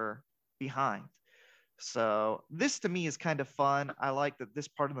leave her behind. So this to me is kind of fun. I like that this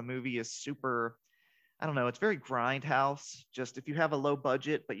part of the movie is super, I don't know, it's very grindhouse. Just if you have a low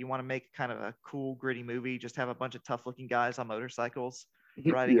budget, but you want to make kind of a cool, gritty movie, just have a bunch of tough looking guys on motorcycles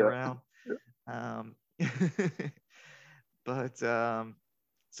riding around. But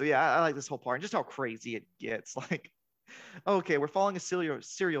so yeah, I like this whole part and just how crazy it gets. Like, okay, we're following a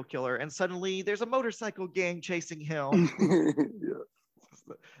serial killer, and suddenly there's a motorcycle gang chasing him.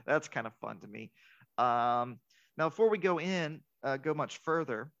 That's kind of fun to me. Now, before we go much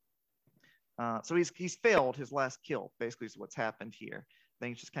further, so he's failed his last kill. Basically, is what's happened here.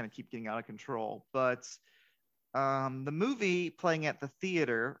 Things just kind of keep getting out of control. But the movie playing at the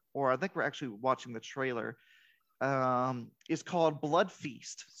theater, or I think we're actually watching the trailer, is called Blood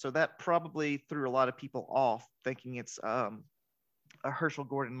Feast. So that probably threw a lot of people off, thinking it's a Herschel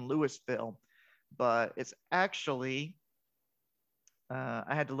Gordon Lewis film. But it's actually,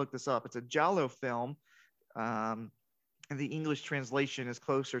 I had to look this up. It's a Giallo film. And the English translation is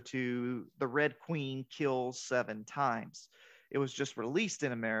closer to The Red Queen Kills 7 Times. It was just released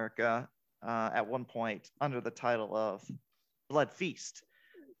in America at one point under the title of Blood Feast.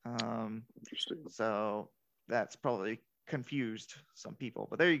 Interesting. So that's probably confused some people.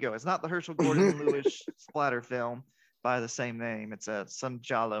 But there you go. It's not the Herschel Gordon Lewis splatter film by the same name. It's some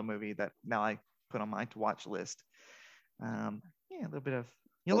Giallo movie that now I put on my to-watch list. A little bit of...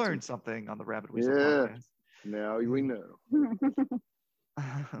 You learned something on the Rabbit Weasel podcast. Now we know.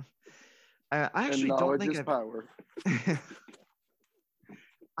 I actually don't think power.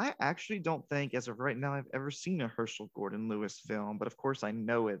 I actually don't think, as of right now, I've ever seen a Herschel Gordon Lewis film, but of course I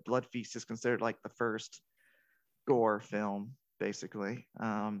know it. Blood Feast is considered like the first gore film, basically.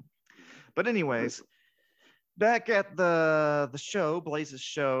 But anyways, back at the show, Blaze's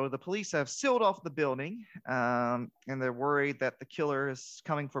show, the police have sealed off the building, and they're worried that the killer is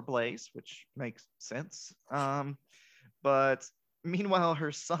coming for Blaze, which makes sense. But meanwhile,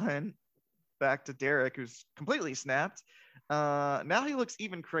 her son, back to Derek, who's completely snapped. Now he looks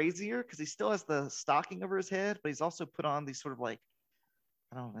even crazier because he still has the stocking over his head, but he's also put on these sort of like,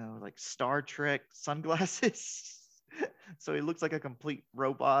 I don't know, like Star Trek sunglasses. So he looks like a complete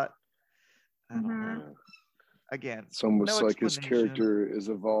robot. I don't know. again, It's almost no like his explanation. character is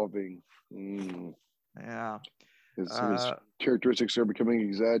evolving. Yeah. His characteristics are becoming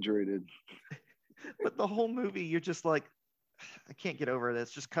exaggerated. But the whole movie, you're just like, I can't get over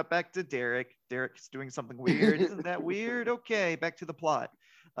this. Just cut back to Derek. Derek's doing something weird. Isn't that weird? Okay, back to the plot.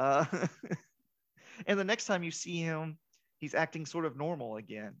 Uh, and the next time you see him, he's acting sort of normal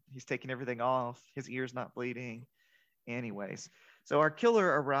again. He's taking everything off. His ear's not bleeding. Anyways, so our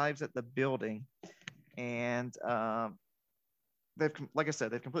killer arrives at the building, and they've, like I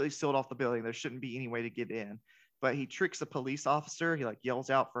said, they've completely sealed off the building. There shouldn't be any way to get in. But he tricks a police officer. He like yells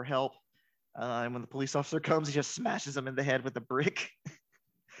out for help. And when the police officer comes, he just smashes him in the head with a brick,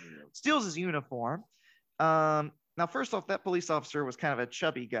 steals his uniform. Now, first off, that police officer was kind of a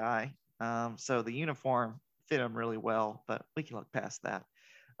chubby guy. So the uniform fit him really well, but we can look past that.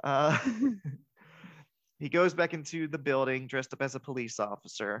 He goes back into the building dressed up as a police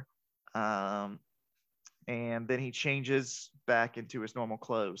officer. And then he changes back into his normal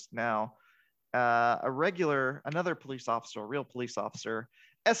clothes. Now, another police officer, a real police officer,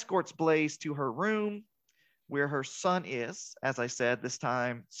 escorts Blaze to her room where her son is. As I said, this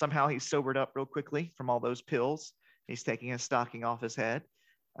time, somehow he's sobered up real quickly from all those pills. He's taking his stocking off his head.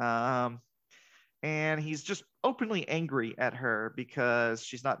 And he's just openly angry at her because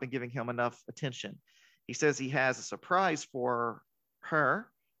she's not been giving him enough attention. He says he has a surprise for her,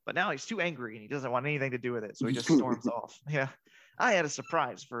 but now he's too angry and he doesn't want anything to do with it. So he just storms off. Yeah, I had a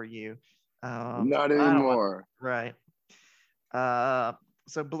surprise for you. Not anymore. Right.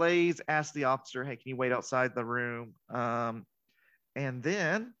 So Blaze asks the officer, hey, can you wait outside the room? And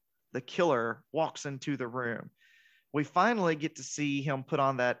then the killer walks into the room. We finally get to see him put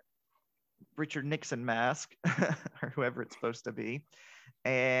on that Richard Nixon mask, or whoever it's supposed to be.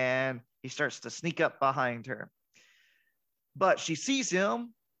 And he starts to sneak up behind her. But she sees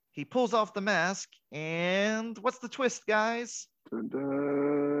him. He pulls off the mask. And what's the twist, guys?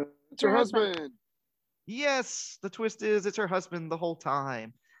 It's her husband. Yes, the twist is it's her husband the whole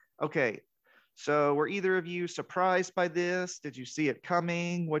time. Okay, so were either of you surprised by this? Did you see it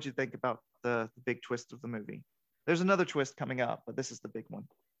coming? What'd you think about the big twist of the movie? There's another twist coming up, but this is the big one.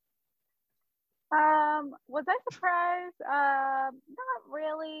 Was I surprised? Not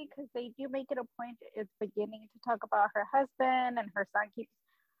really, because they do make it a point at the beginning to talk about her husband, and her son keeps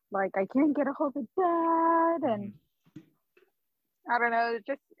like, I can't get a hold of dad, and I don't know, it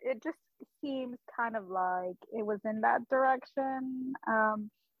just seems kind of like it was in that direction.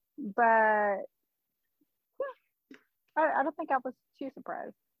 But yeah, I don't think I was too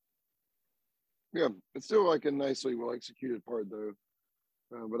surprised. Yeah, it's still like a nicely well executed part though.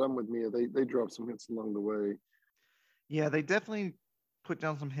 But I'm with Mia. They dropped some hits along the way. Yeah, they definitely put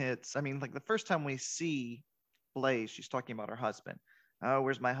down some hits. I mean, like the first time we see Blaze, she's talking about her husband. Oh,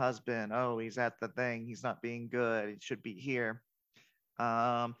 where's my husband? Oh, he's at the thing. He's not being good. He should be here.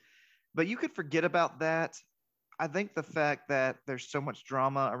 But you could forget about that. I think the fact that there's so much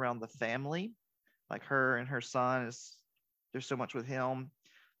drama around the family, like her and her son, there's so much with him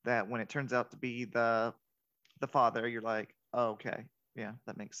that when it turns out to be the father, you're like, oh, okay, yeah,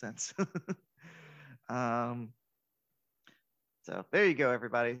 that makes sense. So there you go,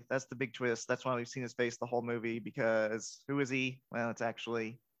 everybody. That's the big twist. That's why we've seen his face the whole movie, because who is he? Well,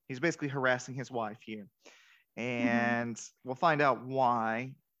 he's basically harassing his wife here. And we'll find out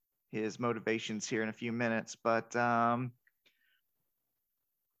why, his motivations here in a few minutes. But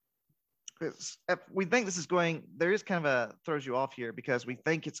we think this is there is kind of throws you off here because we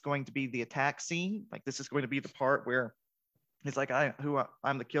think it's going to be the attack scene. Like this is going to be the part where he's like,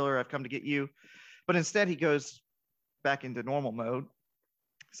 I'm the killer. I've come to get you. But instead he goes back into normal mode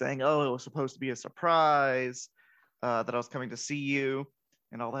saying, oh, it was supposed to be a surprise, that I was coming to see you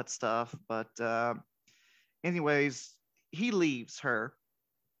and all that stuff. But anyways, he leaves her.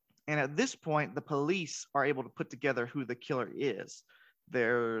 And at this point, the police are able to put together who the killer is.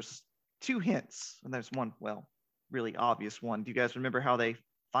 There's two hints, and there's one, well, really obvious one. Do you guys remember how they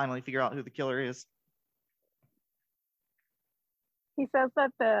finally figure out who the killer is? He says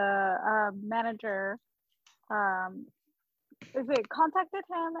that the manager, contacted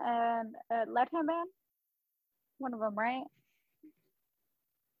him and let him in? One of them, right?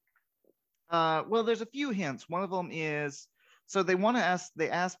 Well, there's a few hints. One of them is, so they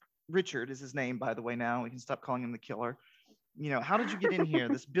ask Richard is his name, by the way, now we can stop calling him the killer. How did you get in here?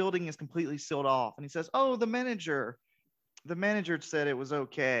 This building is completely sealed off. And he says, oh, the manager said it was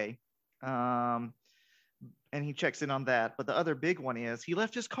okay. And he checks in on that. But the other big one is he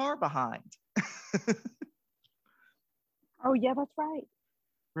left his car behind. Oh yeah, that's right.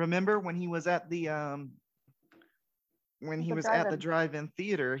 Remember when he was at the drive-in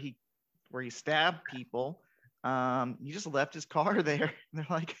theater, where he stabbed people, He just left his car there. And they're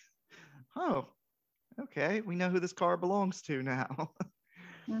like, oh, okay, we know who this car belongs to now.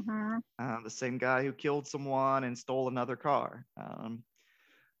 Mm-hmm. The same guy who killed someone and stole another car.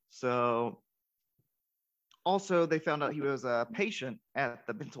 So also they found out he was a patient at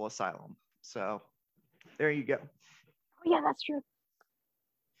the mental asylum. So there you go. Oh yeah, that's true.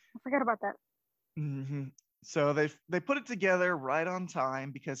 I forgot about that. Mm-hmm. So they put it together right on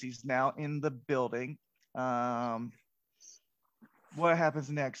time because he's now in the building. What happens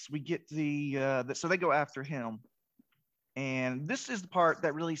next? We get so they go after him, and this is the part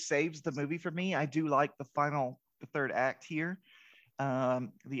that really saves the movie for me. I do like the third act here.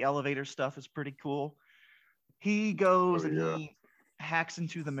 The elevator stuff is pretty cool. He goes Oh and yeah. he hacks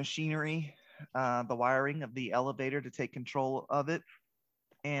into the machinery, the wiring of the elevator to take control of it.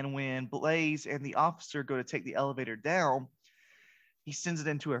 And when Blaze and the officer go to take the elevator down, he sends it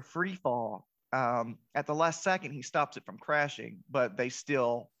into a free fall. At the last second, he stops it from crashing, but they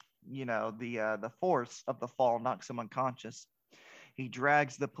still, the force of the fall knocks him unconscious. He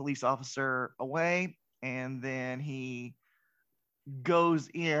drags the police officer away, and then he goes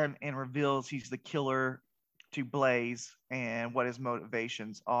in and reveals he's the killer to Blaze and what his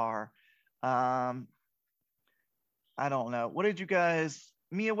motivations are. Um, I don't know. What did you guys,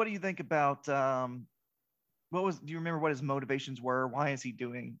 Mia? What do you think about? Do you remember what his motivations were? Why is he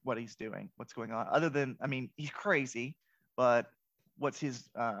doing what he's doing? What's going on? Other than, I mean, he's crazy, but what's his?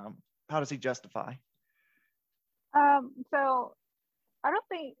 How does he justify? So I don't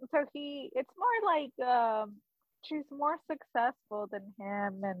think so. It's more like she's more successful than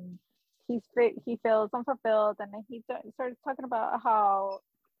him, and he feels unfulfilled, and then he starts talking about how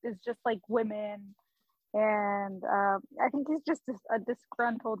it's just like women, and I think he's just a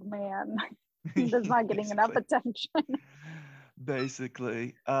disgruntled man. That's not getting enough attention.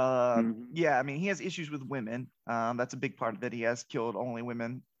 Basically, Mm-hmm. yeah. I mean, he has issues with women. That's a big part of it. He has killed only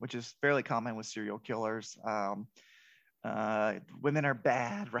women, which is fairly common with serial killers. Women are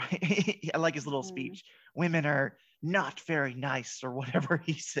bad, right? I like his little speech. Women are not very nice, or whatever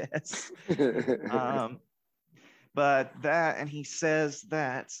he says. Um, but that, and he says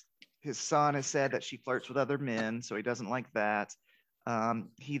that his son has said that she flirts with other men, so he doesn't like that.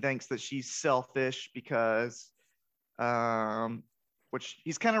 He thinks that she's selfish because, which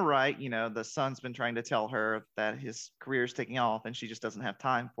he's kind of right. The son's been trying to tell her that his career is taking off, and she just doesn't have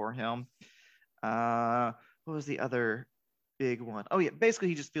time for him. What was the other big one? Oh yeah, basically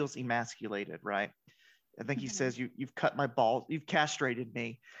he just feels emasculated, right? I think he says, you've cut my balls, you've castrated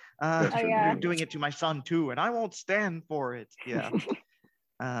me. That's Oh right. yeah. You're doing it to my son too, and I won't stand for it. Yeah.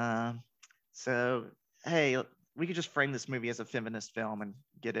 So hey, we could just frame this movie as a feminist film and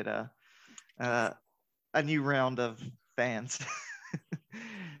get it uh, a new round of fans.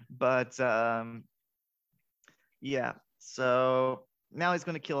 But yeah, so now he's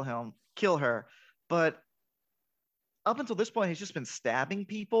going to kill her. But up until this point, he's just been stabbing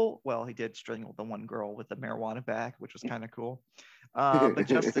people. Well, he did strangle the one girl with the marijuana bag, which was kind of cool. But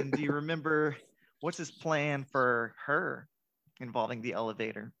Justin, do you remember what's his plan for her involving the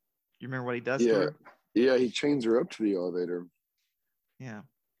elevator? You remember what he does to Yeah. her? Yeah, he chains her up to the elevator Yeah.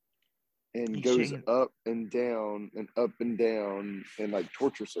 and He goes chained. up and down and like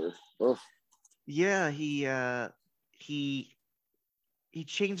tortures her. Oh, Yeah, he he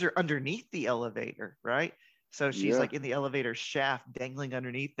chains her underneath the elevator, right? So she's yeah. like in the elevator shaft dangling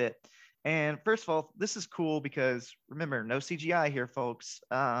underneath it. And first of all, this is cool because remember, no CGI here, folks.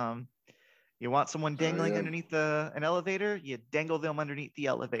 You want someone Oh, dangling yeah. underneath an elevator, you dangle them underneath the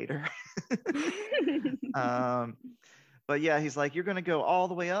elevator. um, but yeah, he's like, you're going to go all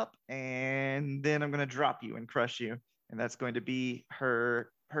the way up, and then I'm going to drop you and crush you, and that's going to be her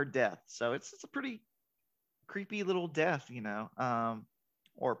death. So it's a pretty creepy little death,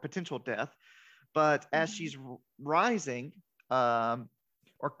 or potential death. But as she's rising, or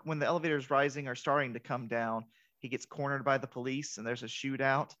when the elevator is rising or starting to come down, he gets cornered by the police, and there's a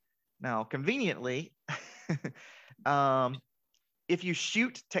shootout. Now, conveniently, um, if you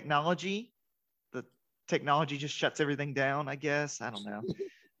shoot technology, the technology just shuts everything down, I guess. I don't know.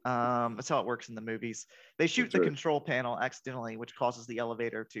 That's how it works in the movies. They shoot That's the right. control panel accidentally, which causes the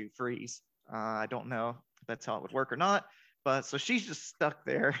elevator to freeze. I don't know if that's how it would work or not. But so she's just stuck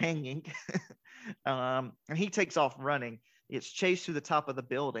there hanging. And he takes off running. He gets chased to the top of the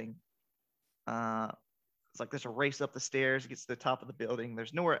building. It's like there's a race up the stairs. He gets to the top of the building.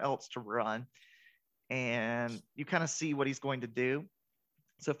 There's nowhere else to run. And you kind of see what he's going to do.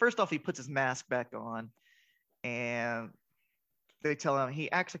 So first off, he puts his mask back on, and they tell him he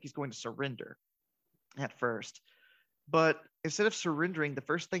acts like he's going to surrender at first. But instead of surrendering, the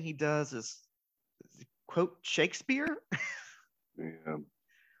first thing he does is quote Shakespeare. Yeah.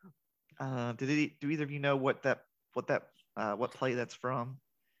 Do either of you know what play that's from?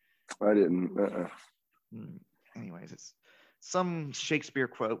 I didn't. Anyways, it's some Shakespeare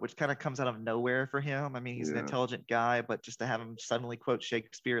quote, which kind of comes out of nowhere for him. I mean, he's an intelligent guy, but just to have him suddenly quote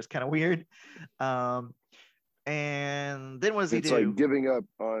Shakespeare is kind of weird. And then what does he do? It's like giving up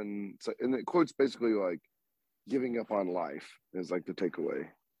on, and it quotes basically like giving up on life is like the takeaway.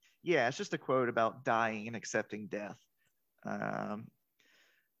 Yeah, it's just a quote about dying and accepting death.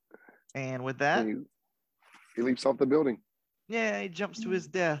 And with that, he leaps off the building. Yeah, he jumps to his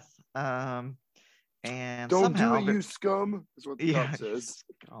death. And don't somehow, do it, you scum. That's what the cop says.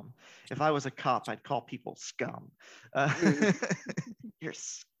 Scum. If I was a cop, I'd call people scum. You're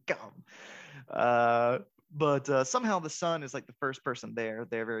scum. But somehow the son is like the first person there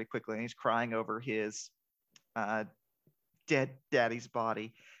very quickly, and he's crying over his dead daddy's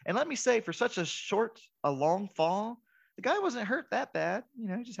body. And let me say, for such a long fall, the guy wasn't hurt that bad. You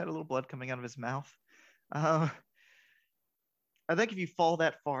know, he just had a little blood coming out of his mouth. I think if you fall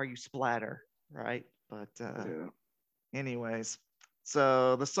that far, you splatter, right? But anyways,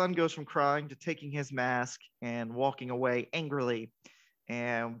 so the son goes from crying to taking his mask and walking away angrily.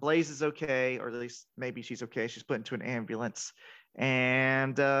 And Blaze is okay, or at least maybe she's okay. She's put into an ambulance.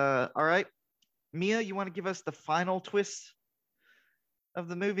 And all right, Mia, you want to give us the final twist of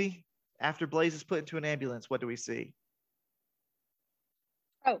the movie? After Blaze is put into an ambulance, what do we see?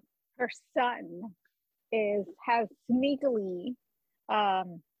 Oh, her son has sneakily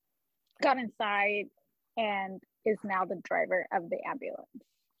got inside and is now the driver of the ambulance.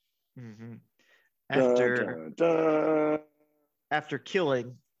 Mm-hmm. After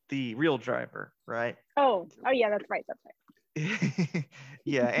killing the real driver, right? Oh yeah, that's right.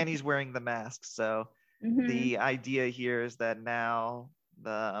 Yeah, and he's wearing the mask. So the idea here is that now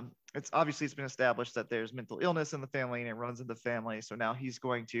it's been established that there's mental illness in the family and it runs in the family. So now he's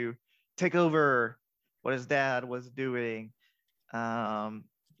going to take over what his dad was doing.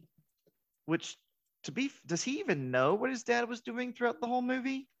 Which does he even know what his dad was doing throughout the whole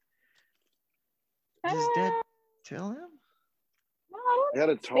movie? Did his dad tell him? He had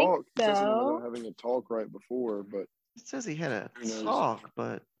a talk. It says something about having a talk right before, but it says he had a talk,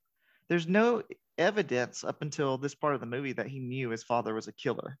 but there's no evidence up until this part of the movie that he knew his father was a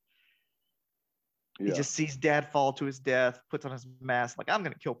killer. Yeah. He just sees dad fall to his death, puts on his mask, like, I'm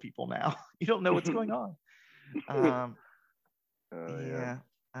gonna kill people now. You don't know what's going on. Yeah,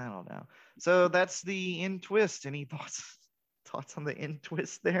 I don't know. So that's the end twist. Any thoughts on the end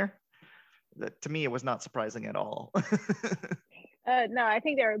twist there? That to me, it was not surprising at all. No, I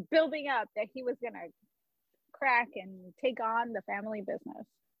think they were building up that he was gonna crack and take on the family business.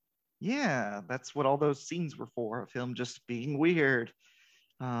 Yeah, that's what all those scenes were for, of him just being weird.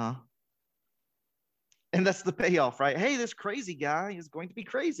 And that's the payoff, right? Hey, this crazy guy is going to be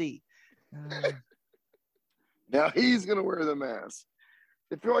crazy. Now he's gonna wear the mask.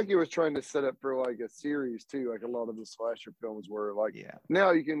 I feel like he was trying to set up for like a series too, like a lot of the slasher films were like,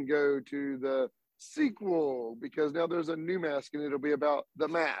 now you can go to the sequel because now there's a new mask and it'll be about the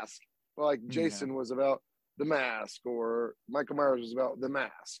mask. Like Jason was about the mask, or Michael Myers was about the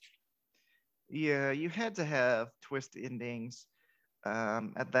mask. Yeah, you had to have twist endings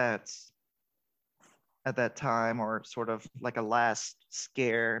at that time, or sort of like a last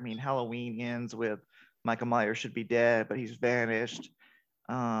scare. I mean, Halloween ends with Michael Myers should be dead, but he's vanished.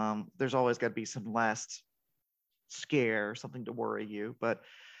 There's always got to be some last scare, something to worry you. But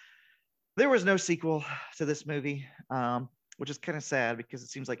there was no sequel to this movie, which is kind of sad because it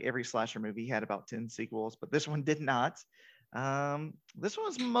seems like every slasher movie had about 10 sequels, but this one did not. This one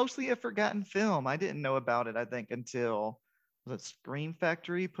was mostly a forgotten film. I didn't know about it, I think, until was it Scream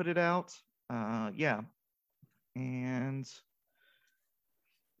Factory put it out? Yeah. And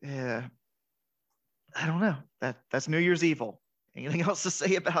yeah, I don't know. That's New Year's Evil. Anything else to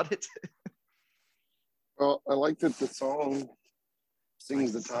say about it? Well, I like that the song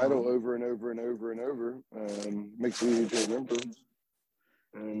sings the title over and over and over and over. Makes me to remember.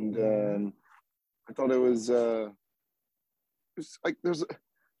 And I thought it was like I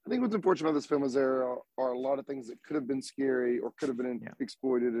think what's unfortunate about this film is there are a lot of things that could have been scary or could have been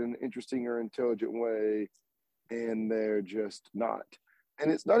exploited in an interesting or intelligent way, and they're just not. And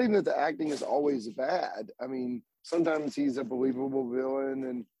it's not even that the acting is always bad. I mean, sometimes he's a believable villain,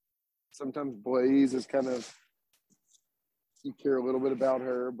 and sometimes Blaze is kind of, you care a little bit about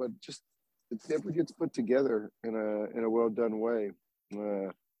her, but just it never gets put together in a well done way.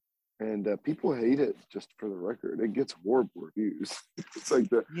 And people hate it, just for the record. It gets horrible reviews. It's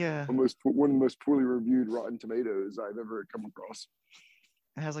like one of the most poorly reviewed Rotten Tomatoes I've ever come across.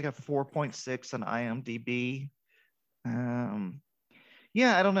 It has like a 4.6 on IMDb. Um,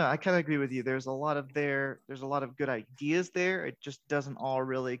 yeah, I don't know. I kind of agree with you. There's a lot of good ideas there. It just doesn't all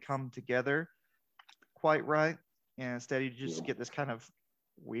really come together quite right. And instead, you just get this kind of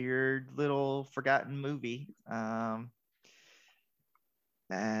weird little forgotten movie. I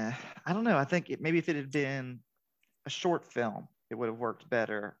don't know. I think maybe if it had been a short film, it would have worked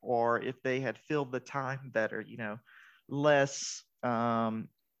better. Or if they had filled the time better, less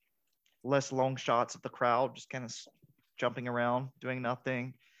less long shots of the crowd just kind of jumping around, doing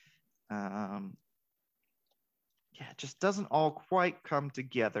nothing. Yeah, it just doesn't all quite come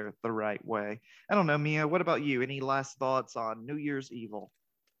together the right way. I don't know, Mia. What about you? Any last thoughts on New Year's Evil?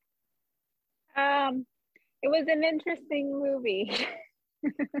 It was an interesting movie.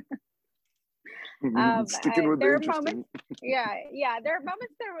 Sticking with there the are interesting. moments, yeah. There are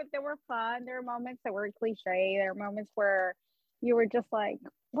moments that were fun. There are moments that were cliche. There are moments where you were just like,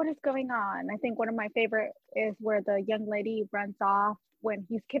 "What is going on?" I think one of my favorite is where the young lady runs off when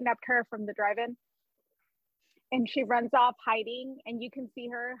he's kidnapped her from the drive-in, and she runs off hiding, and you can see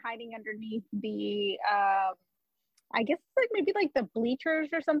her hiding underneath the I guess it's like maybe like the bleachers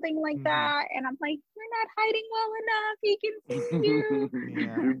or something like that. And I'm like, you're not hiding well enough. He can see you.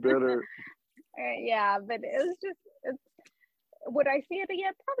 Yeah. Do better. Yeah, but it was just, would I see it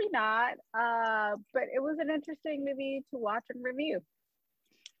again? Probably not. But it was an interesting movie to watch and review.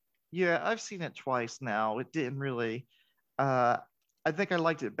 Yeah, I've seen it twice now. It didn't really. I think I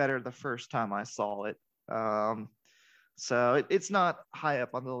liked it better the first time I saw it. So it's not high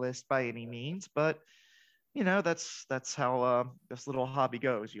up on the list by any means, but that's how this little hobby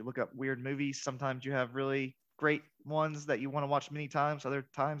goes. You look up weird movies. Sometimes you have really great ones that you want to watch many times. Other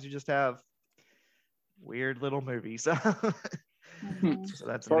times you just have weird little movies. Mm-hmm. So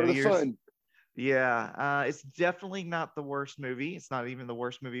that's Part New of the Year's. fun. Yeah, it's definitely not the worst movie. It's not even the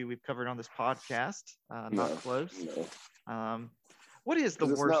worst movie we've covered on this podcast. Not close. No. What is the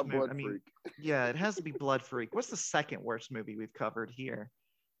It's worst not movie? Blood I mean, Freak. yeah, it has to be Blood Freak. What's the second worst movie we've covered here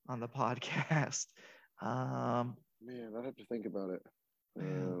on the podcast? Man, I'd have to think about it.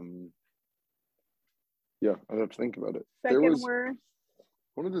 Yeah, I'd have to think about it. Second There was worst.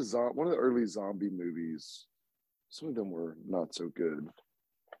 one of the early zombie movies. Some of them were not so good.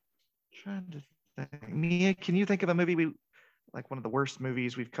 Trying to think. Mia, can you think of a movie like one of the worst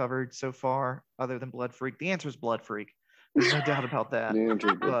movies we've covered so far, other than Blood Freak? The answer is Blood Freak. There's no doubt about that. The answer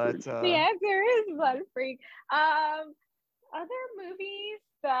is Blood But Freak. The answer is Blood Freak. Other movies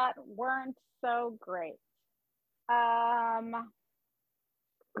that weren't so great.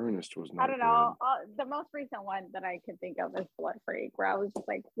 Ernest was not I don't know. The most recent one that I can think of is Blood Freak, where I was just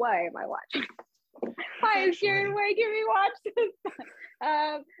like, "Why am I watching? Why is Jared making me watch this?"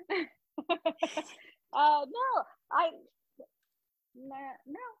 No.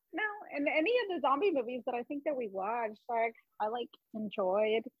 And any of the zombie movies that I think that we watched, like I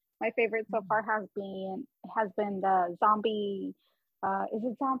enjoyed. My favorite so far has been the zombie. Is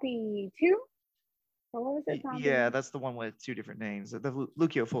it Zombie 2? Or what was it? Zombie? Yeah, that's the one with two different names. The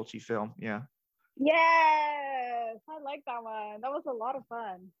Lucio Fulci film. Yeah. Yes, I like that one. That was a lot of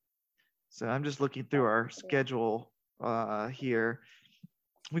fun. So I'm just looking through our schedule here.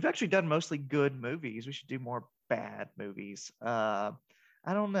 We've actually done mostly good movies. We should do more bad movies.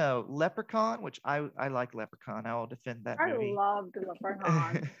 I don't know. Leprechaun, which I like Leprechaun. I will defend that movie. I loved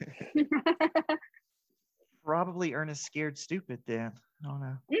Leprechaun. Probably Ernest Scared Stupid then. I don't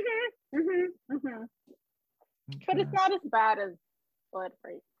know. Okay. But it's not as bad as Blood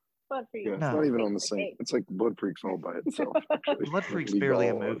Freak. Blood Freak. Yeah, it's not even on the same. It's like Blood Freak's all by itself. Actually. Blood Freak's barely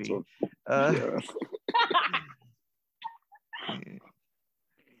a movie. Yeah.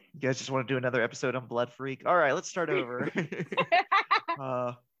 You guys just want to do another episode on Blood Freak? All right, let's start over.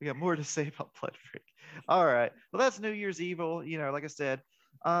 We got more to say about Blood Freak. All right. Well, that's New Year's Evil. Like I said,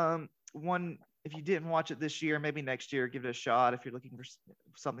 one, if you didn't watch it this year, maybe next year, give it a shot. If you're looking for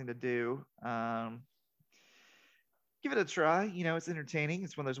something to do, give it a try. It's entertaining.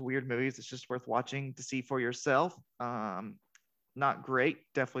 It's one of those weird movies. It's just worth watching to see for yourself. Not great.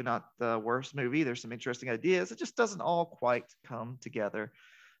 Definitely not the worst movie. There's some interesting ideas. It just doesn't all quite come together.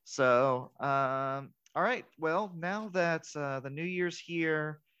 So, all right. Well, now that the New Year's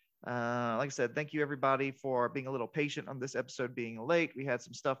here, like I said, thank you everybody for being a little patient on this episode being late. We had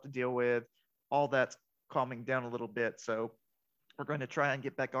some stuff to deal with. All that's calming down a little bit. So we're going to try and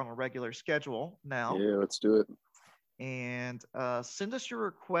get back on a regular schedule now. Yeah, let's do it. And send us your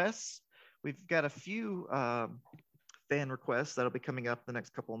requests. We've got a few fan requests that'll be coming up the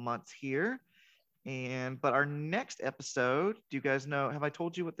next couple of months here. But our next episode, do you guys know, have I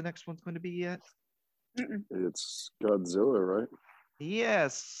told you what the next one's going to be yet? It's Godzilla, right?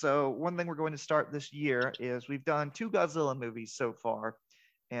 Yes. So one thing we're going to start this year is we've done 2 Godzilla movies so far,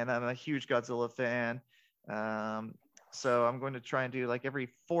 and I'm a huge Godzilla fan. Um, so I'm going to try and do like every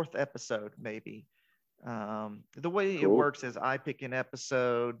fourth episode, maybe. The way it Cool. works is I pick an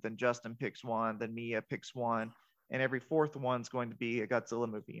episode, then Justin picks one, then Mia picks one, and every fourth one's going to be a Godzilla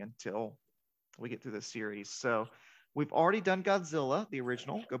movie until we get through the series. So we've already done Godzilla, the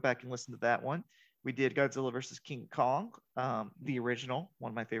original. Go back and listen to that one. We did Godzilla versus King Kong, the original, one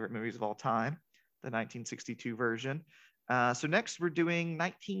of my favorite movies of all time, the 1962 version. So next we're doing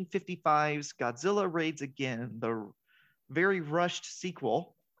 1955's Godzilla Raids Again, the very rushed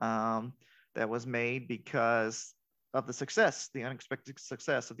sequel that was made because of the success, the unexpected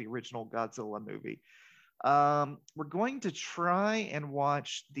success of the original Godzilla movie. We're going to try and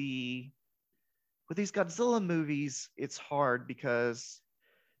watch with these Godzilla movies, it's hard because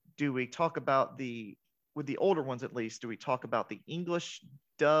do we talk about with the older ones at least, do we talk about the English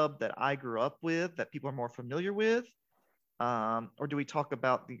dub that I grew up with, that people are more familiar with? Or do we talk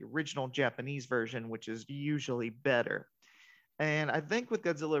about the original Japanese version, which is usually better? And I think with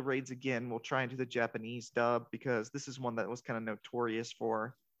Godzilla Raids Again, we'll try and do the Japanese dub because this is one that was kind of notorious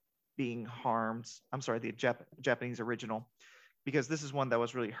for being harmed. I'm sorry, the Japanese original, because this is one that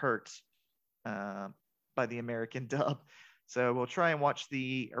was really hurt uh, by the American dub. So we'll try and watch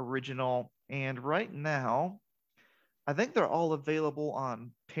the original. And right now, I think they're all available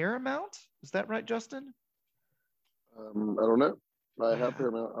on Paramount. Is that right, Justin? I don't know. I have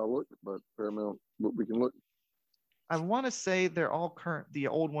Paramount. I'll look, but Paramount, we can look. I want to say they're all current. The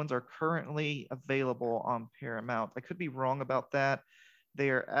old ones are currently available on Paramount. I could be wrong about that. They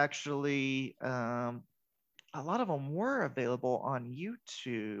are actually a lot of them were available on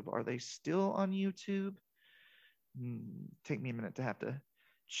YouTube. Are they still on YouTube? Take me a minute to have to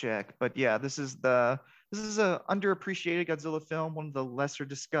check. But yeah, this is a underappreciated Godzilla film, one of the lesser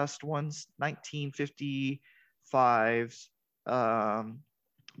discussed ones, 1955's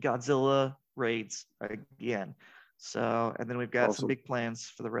Godzilla Raids Again. So, and then we've got some big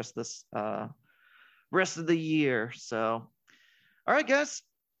plans for the rest of the year. So, all right, guys,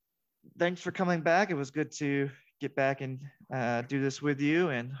 thanks for coming back. It was good to get back and do this with you,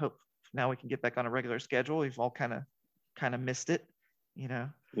 and hope now we can get back on a regular schedule. We've all kind of missed it, you know.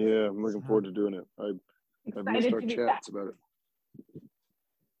 Yeah, I'm looking forward to doing it. I've missed our chats about it.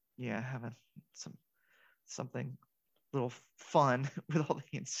 Yeah, having something little fun with all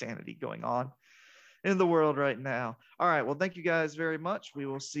the insanity going on in the world right now. All right, well, thank you guys very much. We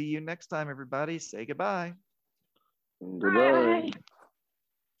will see you next time, everybody. Say goodbye. Goodbye. Bye.